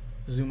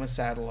Zuma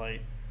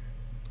satellite,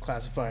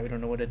 classified. We don't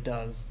know what it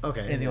does.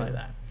 Okay. Anything like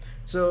that.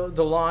 So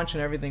the launch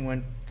and everything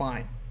went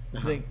fine.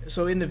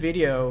 So in the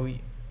video,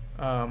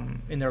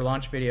 in their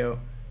launch video,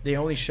 they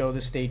only show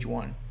the stage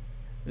 1.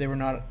 They were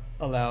not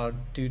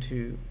allowed due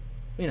to,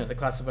 the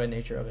classified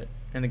nature of it.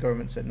 And the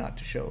government said not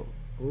to show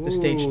the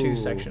stage 2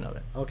 section of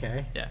it.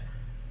 Okay. Yeah.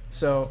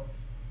 So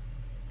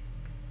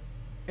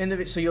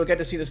so you'll get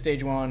to see the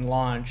stage 1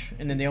 launch,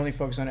 and then they only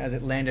focus on it as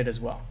it landed as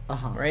well.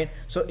 Right?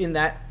 So in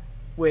that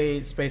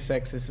way,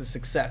 SpaceX is a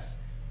success.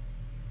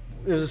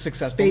 It was a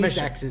successful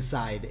mission. SpaceX's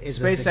side is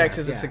SpaceX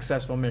is a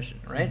successful mission,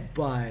 right?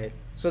 But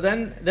so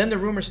then the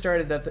rumor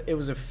started that it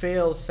was a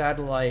failed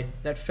satellite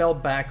that fell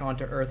back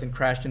onto Earth and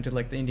crashed into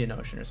like the Indian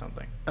Ocean or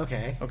something.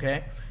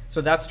 Okay.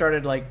 So that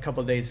started like a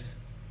couple of days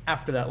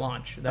after that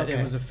launch. That it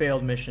was a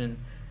failed mission.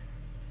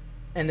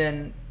 And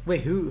then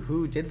wait,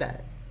 who did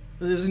that?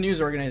 There's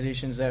news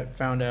organizations that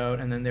found out,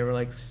 and then they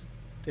were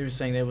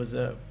saying there was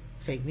a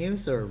fake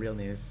news or real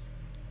news.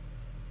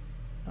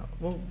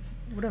 Well,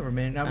 whatever,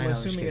 man. I'm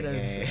assuming it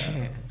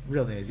as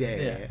real news.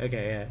 Yeah.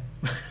 Okay,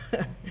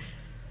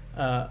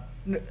 yeah.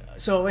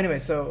 So anyway,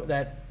 so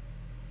that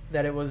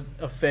it was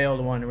a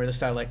failed one where the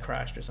satellite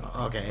crashed or something.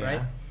 Okay,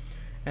 right? Yeah.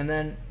 And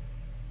then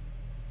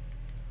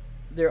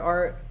there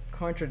are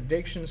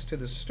contradictions to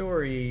the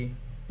story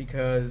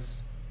because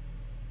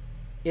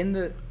in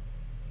the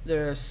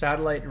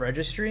satellite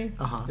registry,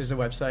 there's a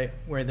website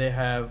where they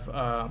have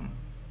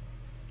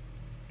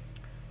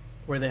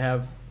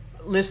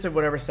list of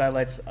whatever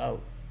satellites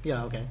out.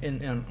 Yeah. Okay.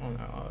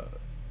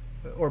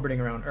 Orbiting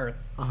around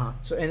Earth.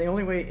 So and the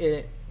only way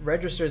it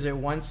registers it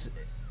once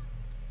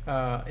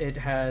it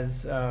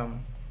has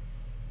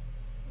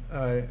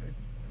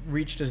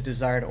reached its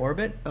desired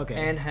orbit. Okay.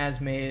 And has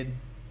made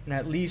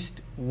at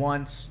least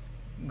once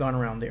gone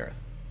around the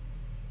Earth.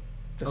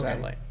 The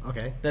satellite.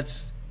 Okay.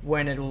 That's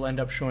when it will end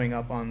up showing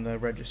up on the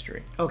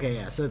registry. Okay,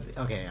 yeah. So,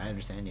 I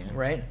understand, yeah.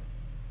 Right?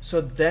 So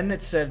then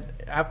it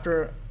said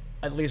after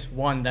at least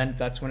one, then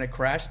that's when it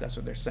crashed. That's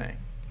what they're saying.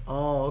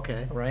 Oh,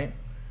 okay. Right?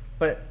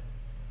 But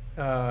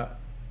because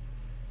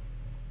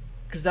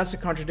that's a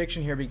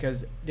contradiction here,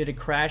 because did it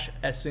crash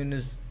as soon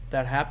as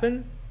that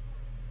happened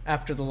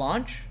after the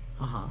launch?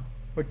 Uh-huh.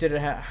 Or did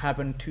it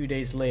happen 2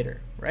 days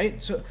later,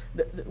 right? So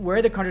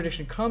where the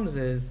contradiction comes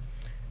is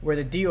where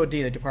the DOD,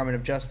 the Department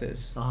of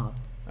Justice,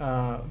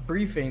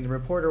 briefing, the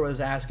reporter was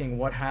asking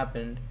what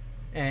happened,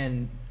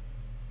 and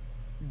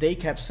they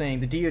kept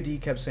saying, the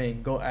DOD kept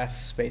saying, go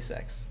ask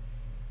SpaceX.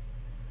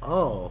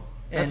 Oh,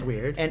 that's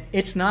weird. And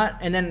it's not,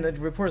 and then the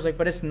reporter's like,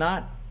 but it's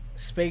not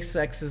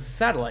SpaceX's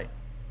satellite.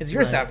 It's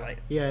your satellite.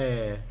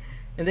 Yeah.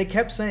 And they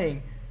kept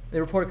saying, the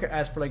reporter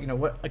asked for, like,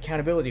 what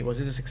accountability was.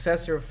 Is it a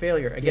success or a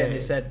failure? Again, they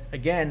said,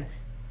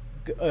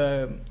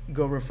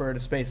 go refer to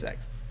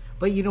SpaceX.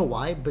 But you know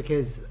why?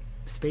 Because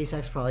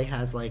SpaceX probably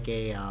has like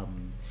a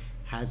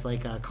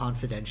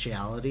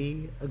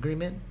confidentiality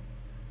agreement.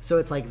 So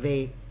it's like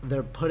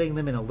they're putting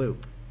them in a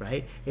loop,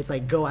 right? It's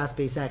like, go ask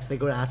SpaceX. They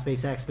go to ask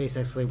SpaceX. SpaceX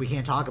is like, we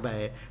can't talk about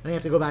it. And they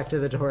have to go back to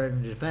the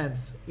Department of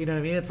Defense. You know what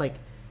I mean? It's like,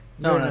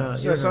 no.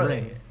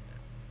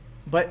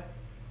 But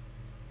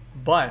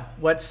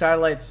what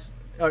satellites...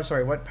 Oh,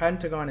 sorry. What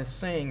Pentagon is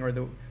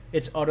saying,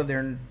 it's out of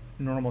their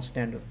normal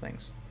standard of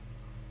things.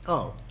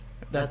 Oh,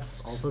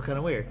 that's also kind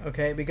of weird.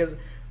 Okay, because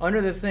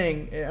under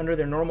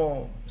their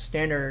normal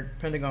standard,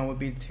 Pentagon would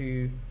be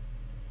to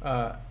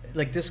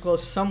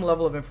disclose some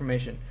level of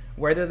information,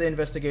 whether the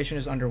investigation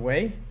is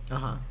underway.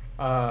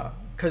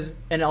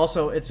 And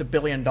also it's $1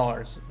 billion,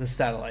 the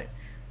satellite.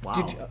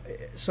 Wow.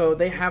 So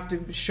they have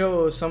to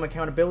show some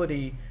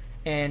accountability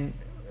and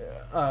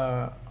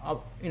to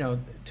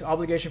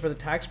obligation for the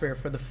taxpayer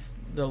for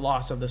the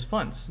loss of this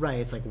funds. Right.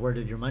 It's like, where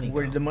did your money go?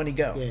 Where did the money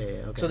go?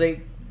 Yeah.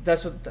 Okay.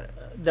 So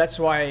that's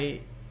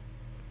why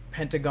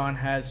Pentagon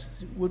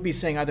would be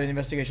saying either the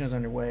investigation is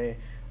underway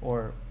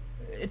or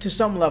to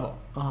some level.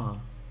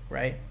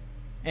 Right.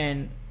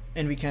 And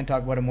we can't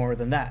talk about it more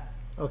than that.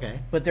 Okay.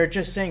 But they're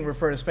just saying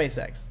refer to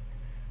SpaceX,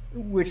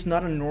 which is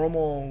not a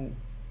normal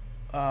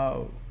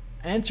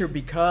answer,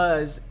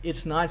 because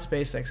it's not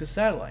SpaceX's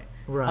satellite.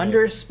 Right.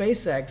 Under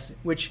SpaceX,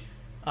 which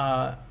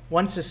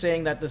once is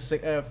saying that this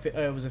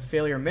it was a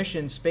failure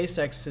mission,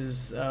 SpaceX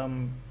is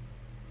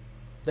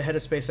the head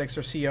of SpaceX,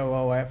 or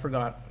COO, I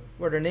forgot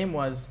what her name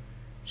was.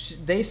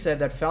 They said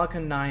that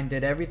Falcon 9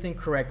 did everything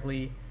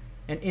correctly,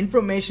 and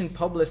information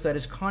published that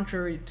is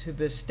contrary to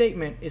this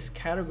statement is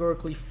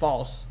categorically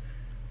false.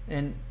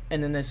 And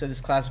then they said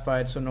it's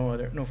classified, so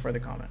no further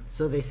comment.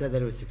 So they said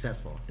that it was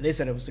successful. They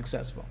said it was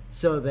successful.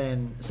 So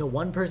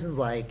one person's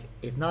like,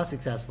 it's not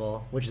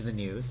successful, which is the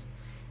news,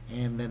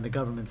 and then the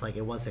government's like,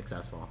 it was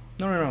successful.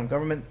 No.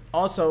 Government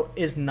also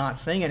is not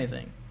saying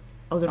anything.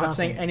 Oh, they're not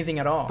saying anything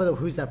at all. But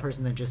who's that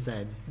person that just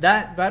said?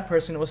 That bad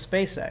person was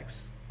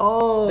SpaceX.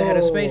 Oh. The head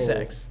of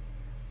SpaceX.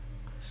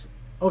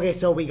 Okay,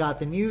 so we got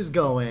the news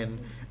going.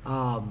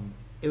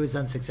 It was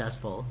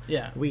unsuccessful.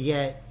 Yeah. We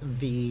get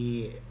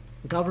the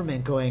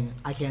government going,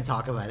 I can't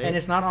talk about it. And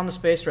it's not on the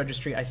space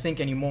registry, I think,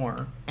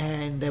 anymore.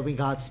 And then we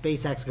got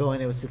SpaceX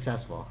going, it was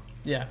successful.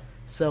 Yeah.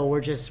 So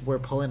we're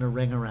pulling a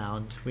ring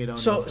around. We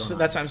don't know what's going on.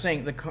 That's what I'm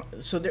saying.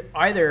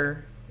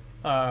 Either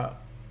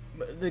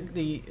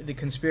the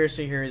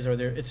conspiracy here is,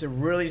 it's a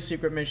really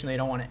secret mission. They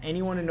don't want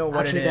anyone to know what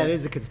it is. Actually, that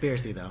is a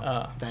conspiracy,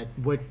 though. That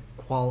would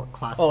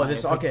classify. Oh,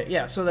 this okay,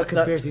 yeah. So that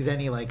conspiracy is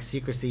any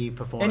secrecy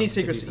performed. Any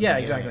secrecy, yeah,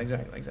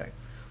 exactly.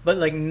 But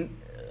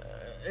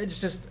it's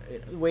just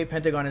the way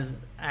Pentagon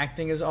is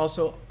acting is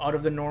also out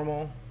of the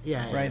normal.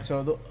 Yeah. Right.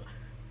 So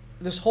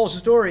this whole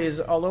story is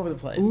all over the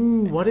place.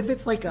 Ooh, what if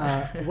it's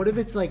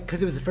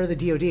because it was for the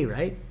DOD,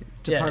 right?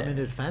 Department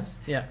of Defense.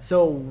 Yeah.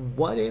 So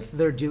what if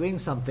they're doing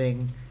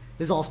something?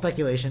 This is all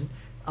speculation,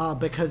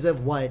 because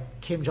of what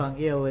Kim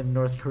Jong-il in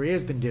North Korea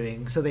has been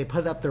doing. So they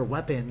put up their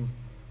weapon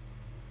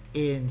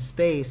in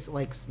space,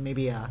 like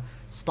maybe a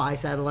spy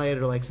satellite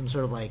or some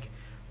sort of like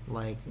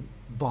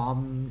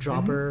bomb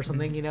dropper or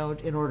something,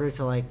 in order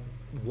to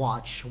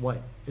watch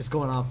what is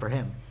going on for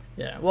him.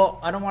 Yeah. Well,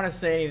 I don't want to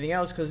say anything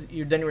else because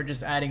then we're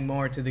just adding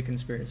more to the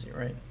conspiracy,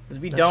 right?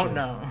 Because That's don't true.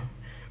 Know.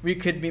 We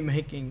could be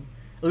making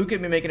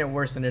it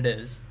worse than it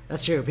is.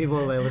 That's true. People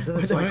will listen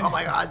to this like, oh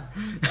my God,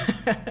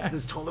 this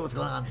is totally what's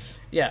going on.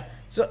 Yeah.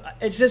 So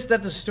it's just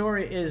that the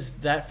story is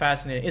that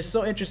fascinating. It's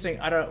so interesting.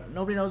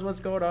 Nobody knows what's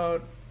going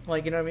on.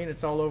 You know what I mean?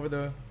 It's all over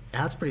the...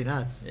 Yeah, that's pretty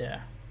nuts.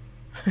 Yeah.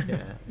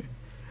 Yeah.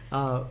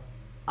 All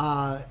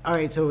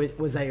right. So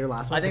was that your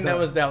last one? I think that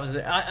was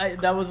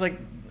it. That was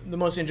the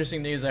most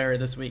interesting news I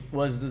heard this week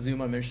was the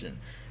Zuma mission.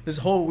 This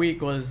whole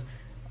week was,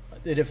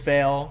 did it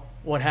fail?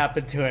 What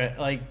happened to it?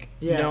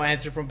 No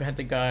answer from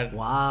Pentagon.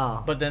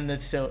 Wow. But then they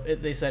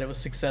said it was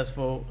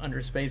successful under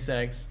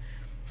SpaceX.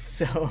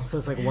 So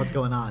it's what's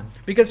going on?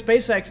 Because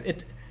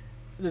SpaceX,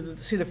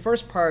 the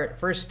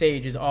first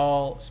stage is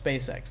all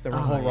SpaceX, the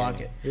whole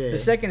rocket. Yeah. The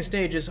second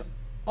stage is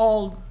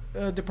all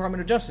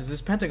Department of Justice,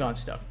 this Pentagon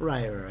stuff.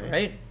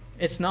 Right.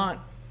 It's not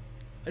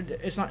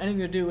anything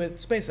to do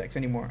with SpaceX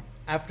anymore.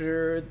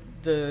 After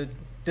the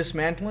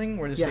dismantling,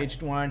 where the stage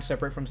 1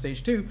 separate from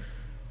stage 2,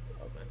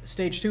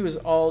 stage 2 is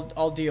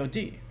all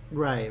DoD.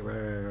 Right.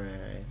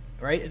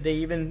 Right? They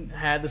even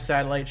had the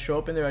satellite show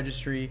up in the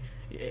registry.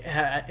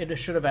 It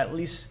should have at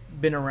least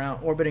been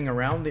orbiting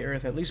around the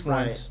Earth at least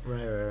once.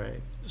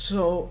 Right.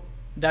 So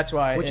that's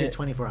why. Which is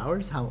 24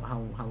 hours? How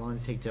long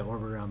does it take to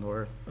orbit around the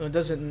Earth? It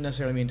doesn't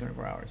necessarily mean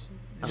 24 hours.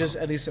 Just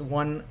at least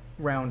one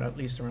round, at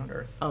least around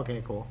Earth.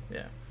 Okay, cool.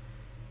 Yeah.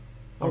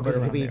 Because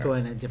it could be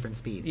going at different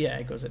speeds. Yeah,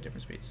 it goes at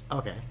different speeds.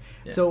 Okay.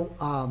 Yeah. So,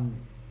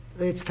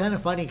 it's kind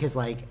of funny because,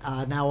 like,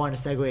 now I want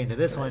to segue into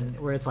this one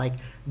where it's like,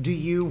 do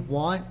you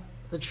want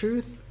the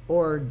truth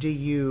or do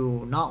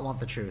you not want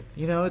the truth?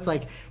 You know, it's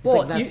like,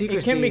 that secrecy.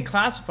 It can be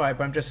classified,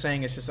 but I'm just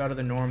saying it's just out of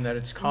the norm that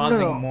it's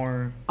causing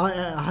more.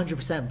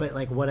 100%. But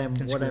like, what I'm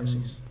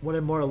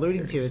more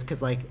alluding to is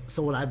because, like,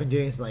 so what I've been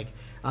doing is like,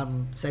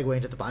 I'm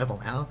segueing to the Bible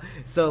now.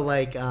 So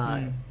like,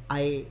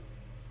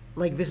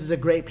 this is a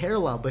great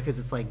parallel because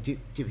it's like, do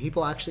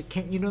people actually,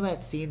 you know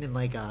that scene in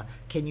like,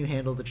 Can You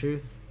Handle the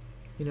Truth?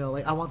 You know,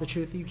 like, I want the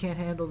truth, you can't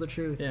handle the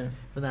truth. Yeah.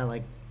 From that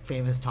like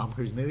famous Tom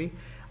Cruise movie.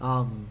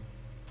 I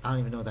don't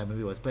even know what that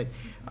movie was, but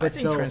I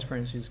think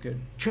transparency is good.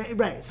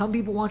 Right. Some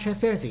people want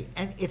transparency,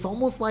 and it's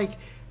almost like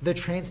the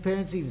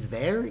transparency is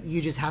there.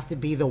 You just have to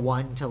be the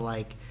one to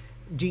like,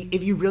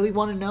 if you really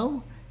want to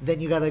know, then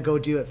you got to go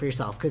do it for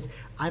yourself. Because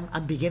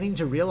I'm beginning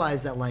to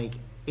realize that like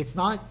it's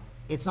not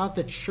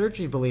the church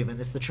we believe in;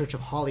 it's the Church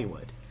of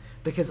Hollywood,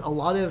 because a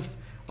lot of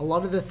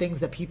the things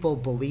that people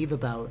believe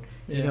about,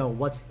 you know,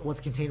 what's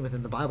contained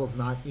within the Bible is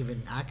not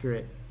even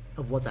accurate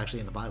of what's actually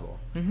in the Bible.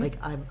 Mm-hmm. Like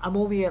I'm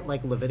only at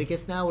like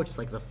Leviticus now, which is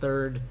like the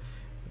third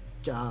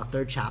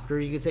chapter,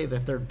 you could say, the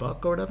third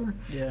book or whatever.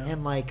 Yeah.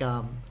 And like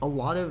a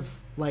lot of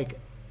like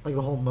the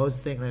whole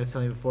Moses thing that I was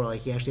telling you before, like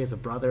he actually has a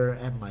brother,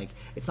 and like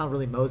it's not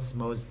really Moses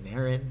and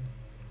Aaron.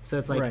 So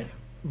it's like,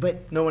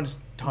 but no one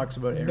talks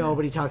about Aaron.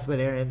 Nobody talks about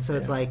Aaron. So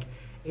it's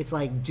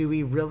like, do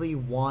we really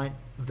want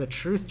the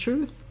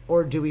truth,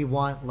 or do we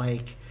want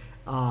like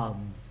a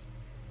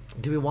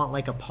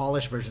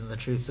polished version of the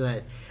truth, so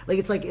that like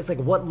it's like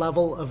what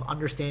level of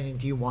understanding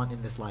do you want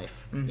in this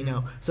life? Mm-hmm. You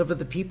know, so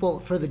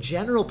for the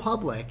general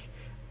public,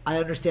 I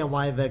understand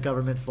why the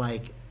government's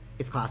like,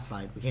 it's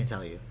classified, we can't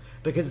tell you,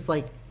 because it's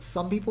like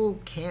some people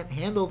can't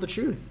handle the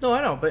truth. No,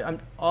 I know, but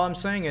all I'm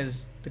saying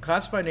is the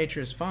classified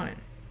nature is fine.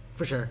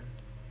 For sure.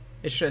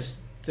 It's just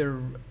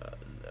you're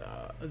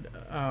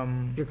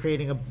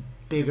creating a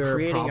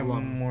bigger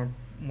problem.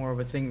 more of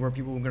a thing where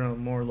people are gonna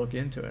more look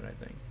into it, I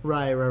think.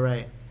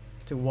 Right.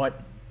 To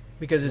what,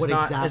 because it's what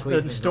not exactly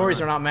the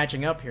stories are not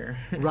matching up here.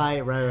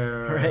 Right.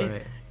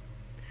 Right.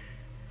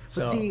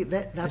 So see,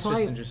 that's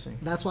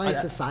why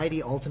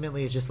society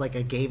ultimately is just like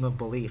a game of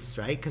beliefs,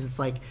 right? Because it's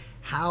like,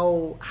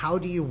 how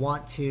do you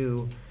want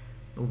to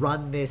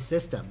run this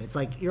system? It's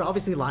like, you're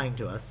obviously lying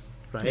to us,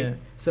 right? Yeah.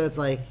 So it's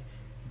like,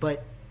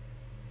 but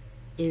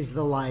is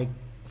the lie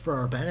for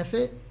our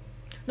benefit?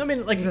 No, I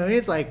mean, like, you know what I mean?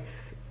 It's like,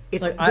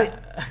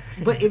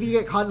 but if you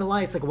get caught in a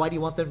lie, it's like, why do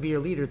you want them to be your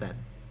leader then?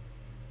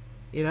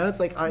 You know, it's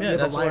like, you have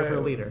a liar for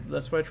a leader.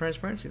 That's why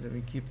transparency is that we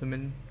keep them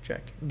in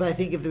check. But I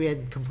think if we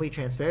had complete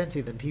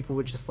transparency, then people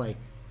would just like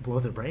blow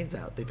their brains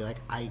out. They'd be like,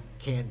 I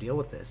can't deal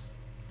with this.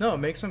 No, it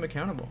makes them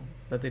accountable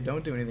that they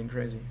don't do anything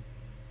crazy.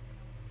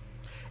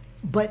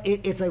 But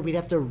it's like we'd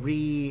have to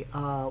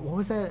what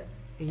was that?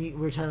 We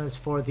were talking about this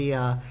for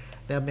the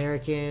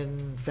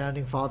American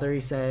founding father. He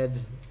said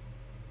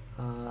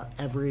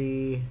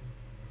every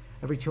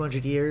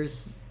 200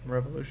 years.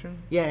 Revolution?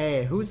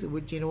 Yeah. Do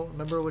you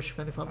remember which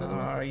founding father that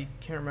was? I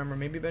can't remember.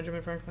 Maybe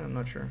Benjamin Franklin? I'm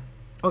not sure.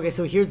 Okay,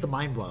 so here's the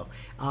mind blow.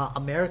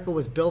 America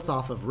was built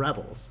off of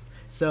rebels.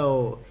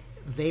 So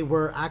they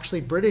were actually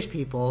British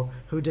people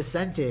who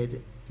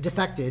defected,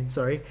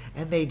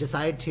 and they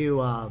decided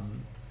to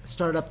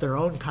start up their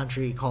own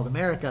country called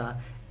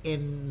America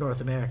in North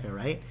America,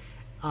 right?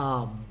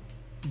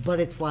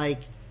 But it's like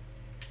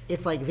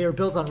they were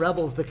built on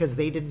rebels because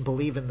they didn't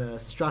believe in the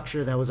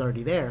structure that was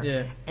already there.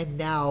 Yeah. And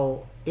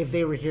now, if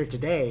they were here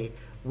today,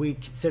 we'd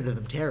consider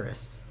them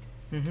terrorists.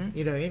 Mm-hmm.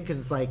 You know what I mean? Because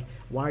it's like,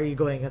 why are you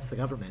going against the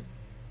government?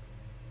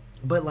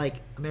 But like,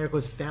 America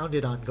was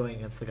founded on going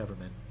against the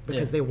government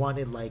because they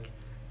wanted like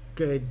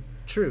good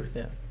truth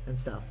and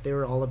stuff. They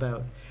were all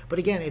about. But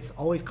again, it's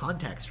always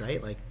context,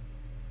 right? Like,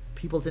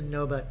 people didn't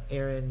know about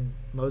Aaron,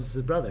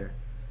 Moses' brother.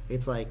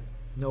 It's like,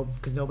 no,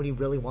 because nobody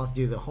really wants to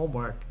do the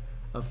homework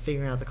of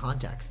figuring out the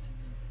context.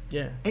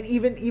 Yeah. And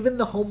even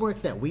the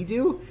homework that we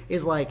do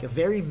is like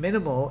very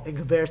minimal in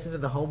comparison to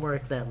the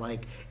homework that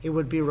like it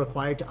would be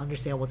required to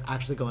understand what's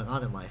actually going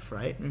on in life,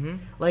 right? Mm-hmm.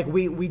 Like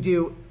we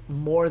do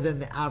more than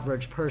the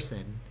average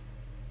person,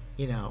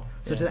 you know.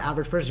 So to the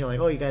average person, you're like,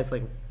 oh, you guys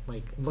like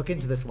look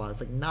into this a lot.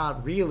 It's like,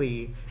 not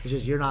really. It's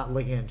just you're not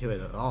looking into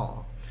it at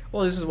all.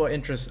 Well, this is what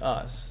interests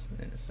us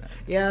in a sense.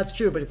 Yeah, that's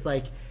true, but it's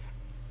like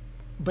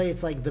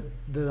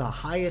the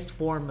highest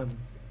form of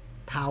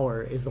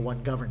power is the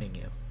one governing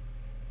you.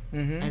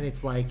 Mm-hmm. And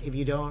it's like,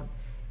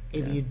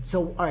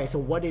 so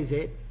what is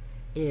it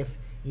if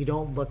you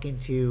don't look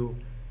into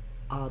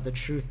the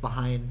truth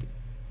behind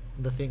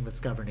the thing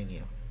that's governing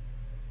you?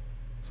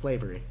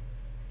 Slavery.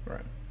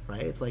 Right.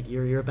 right? It's like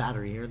you're a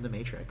battery. You're in the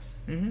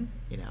Matrix. Mm-hmm.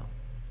 You know.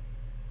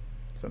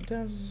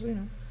 Sometimes, you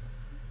know.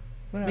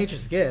 Well,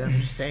 Matrix is good. I'm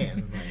just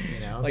saying, like,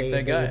 you know, like they,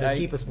 that guy, they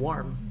keep us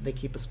warm. They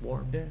keep us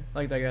warm. Yeah,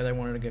 like that guy that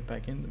wanted to get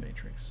back in the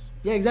Matrix.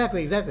 Yeah,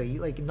 exactly.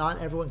 Like,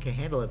 not everyone can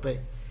handle it, but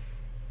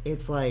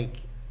it's like,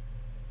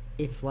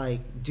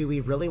 do we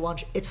really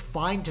want? It's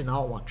fine to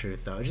not want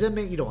truth, though. Just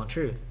admit you don't want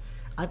truth.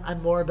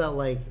 I'm more about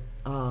like,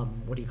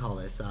 what do you call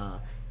this?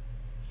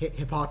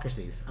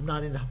 Hypocrisies. I'm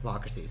not into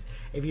hypocrisies.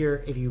 If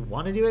you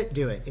want to do it,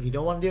 do it. If you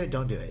don't want to do it,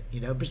 don't do it.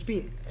 You know, but just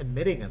be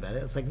admitting about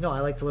it. It's like, no,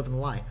 I like to live in the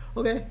lie.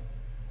 Okay,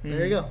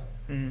 there you go.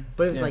 Mm-hmm.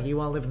 But it's like you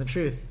want to live in the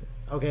truth.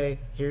 Okay,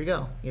 here you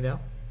go. You know.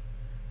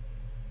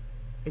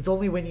 It's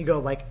only when you go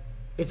like,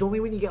 it's only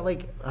when you get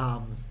like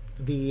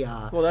the.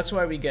 Well, that's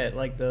why we get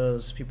like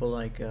those people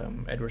like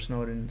Edward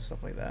Snowden and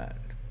stuff like that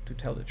to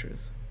tell the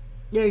truth.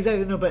 Yeah,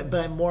 exactly. No, but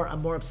I'm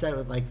more upset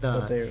with like the.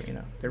 But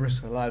they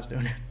risk their lives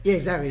doing it. Yeah,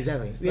 exactly.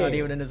 It's not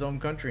even in his own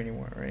country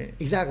anymore, right?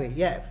 Exactly.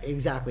 Yeah,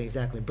 exactly.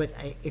 But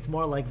it's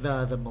more like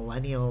the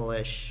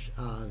millennial-ish,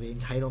 the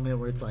entitlement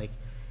where it's like,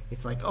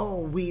 oh,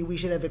 we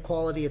should have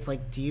equality. It's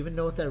like, do you even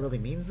know what that really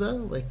means though?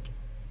 Like,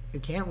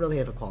 you can't really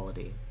have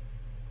equality,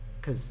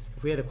 because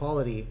if we had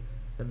equality,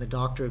 then the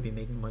doctor would be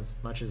making as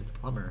much as the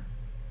plumber,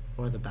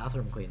 or the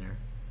bathroom cleaner.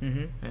 Mm-hmm.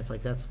 And it's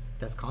like that's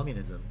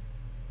communism.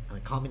 I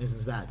mean, communism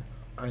is bad.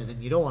 All right,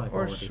 then you don't want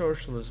equality. Or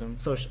socialism.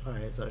 All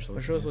right, socialism.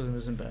 Or socialism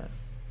isn't bad.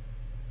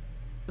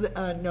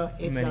 No,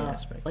 it's many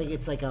aspects. like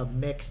it's like a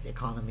mixed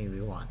economy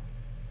we want.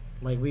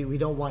 Like we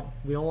don't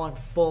want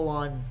full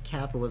on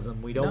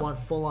capitalism. We don't want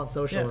full on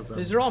socialism. Yeah,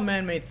 these are all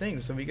man-made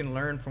things, so we can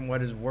learn from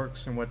what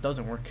works and what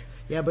doesn't work.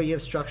 Yeah, but you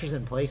have structures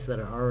in place that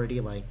are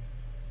already like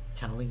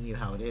telling you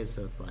how it is.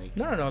 So it's like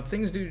no.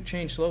 Things do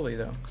change slowly,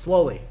 though.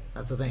 Slowly,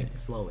 that's the thing.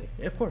 Slowly.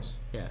 Yeah, of course.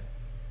 Yeah.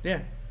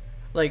 Yeah,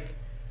 like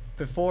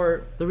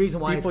before. The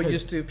reason why people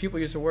used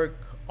to work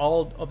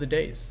all of the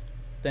days.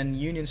 Then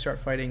unions start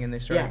fighting, and they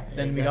start. Yeah,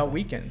 then exactly. we got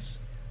weekends.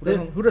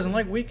 Who doesn't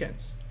like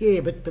weekends? Yeah,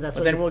 but that's.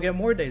 But then we'll get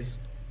more days.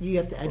 You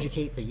have to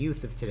educate the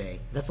youth of today.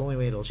 That's the only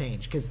way it'll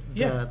change. Because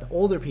the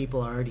older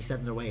people are already set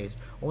in their ways.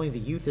 Only the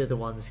youth are the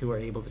ones who are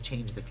able to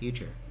change the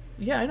future.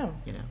 Yeah, I know.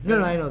 You know.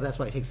 No, I know. That's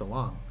why it takes so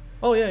long.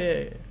 Oh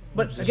yeah.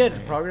 But again,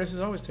 progress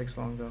always takes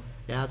long, though.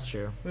 Yeah, that's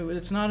true. I mean,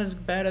 it's not as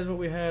bad as what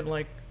we had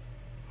like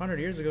 100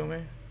 years ago,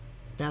 man.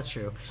 That's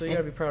true. So you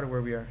gotta be proud of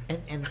where we are.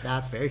 And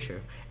that's very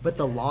true. But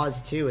the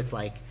laws too. It's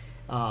like.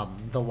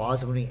 The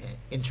laws when we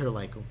enter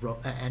like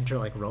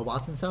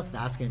robots and stuff,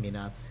 that's gonna be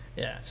nuts.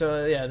 Yeah.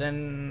 So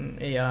then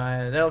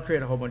AI that'll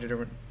create a whole bunch of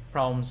different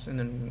problems, and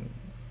then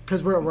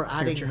because we're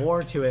adding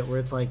more to it, where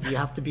it's like you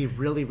have to be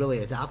really really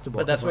adaptable.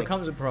 But that's what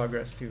comes with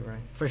progress too, right?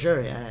 For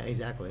sure. Yeah.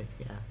 Exactly.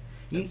 Yeah.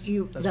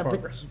 That's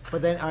progress.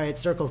 But then all right, it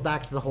circles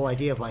back to the whole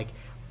idea of like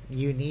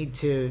you need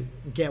to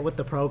get with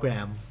the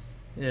program.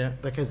 Yeah.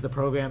 Because the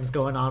program's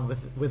going on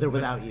with or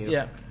without you.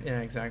 Yeah. Yeah.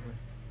 Exactly.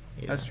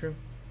 You That's true.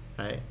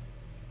 Right.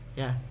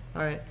 Yeah.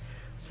 All right.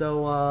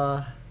 So,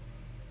 I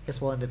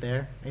guess we'll end it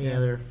there. Any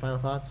other final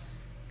thoughts?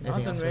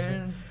 Nothing,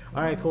 man.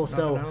 All right. Cool.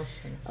 So, else,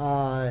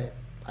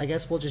 I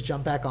guess we'll just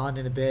jump back on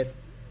in a bit.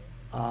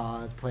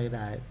 Play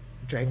that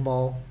Dragon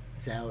Ball.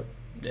 It's out.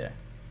 Yeah.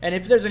 And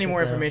if there's any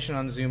more information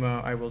on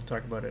Zuma, I will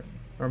talk about it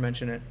or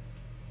mention it.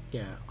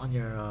 Yeah. On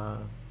your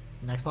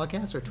next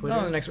podcast or Twitter. No,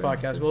 on the next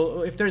podcast.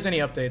 Well, if there's any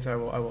updates, I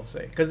will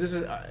say, because this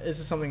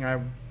is something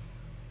I'm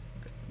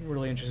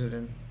really interested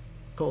in.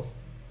 Cool.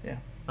 Yeah.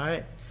 All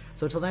right.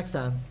 So until next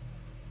time,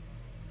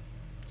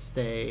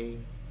 stay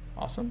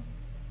awesome.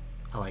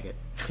 I like it.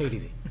 Take it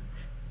easy.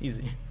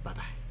 Easy.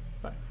 Bye-bye.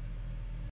 Bye.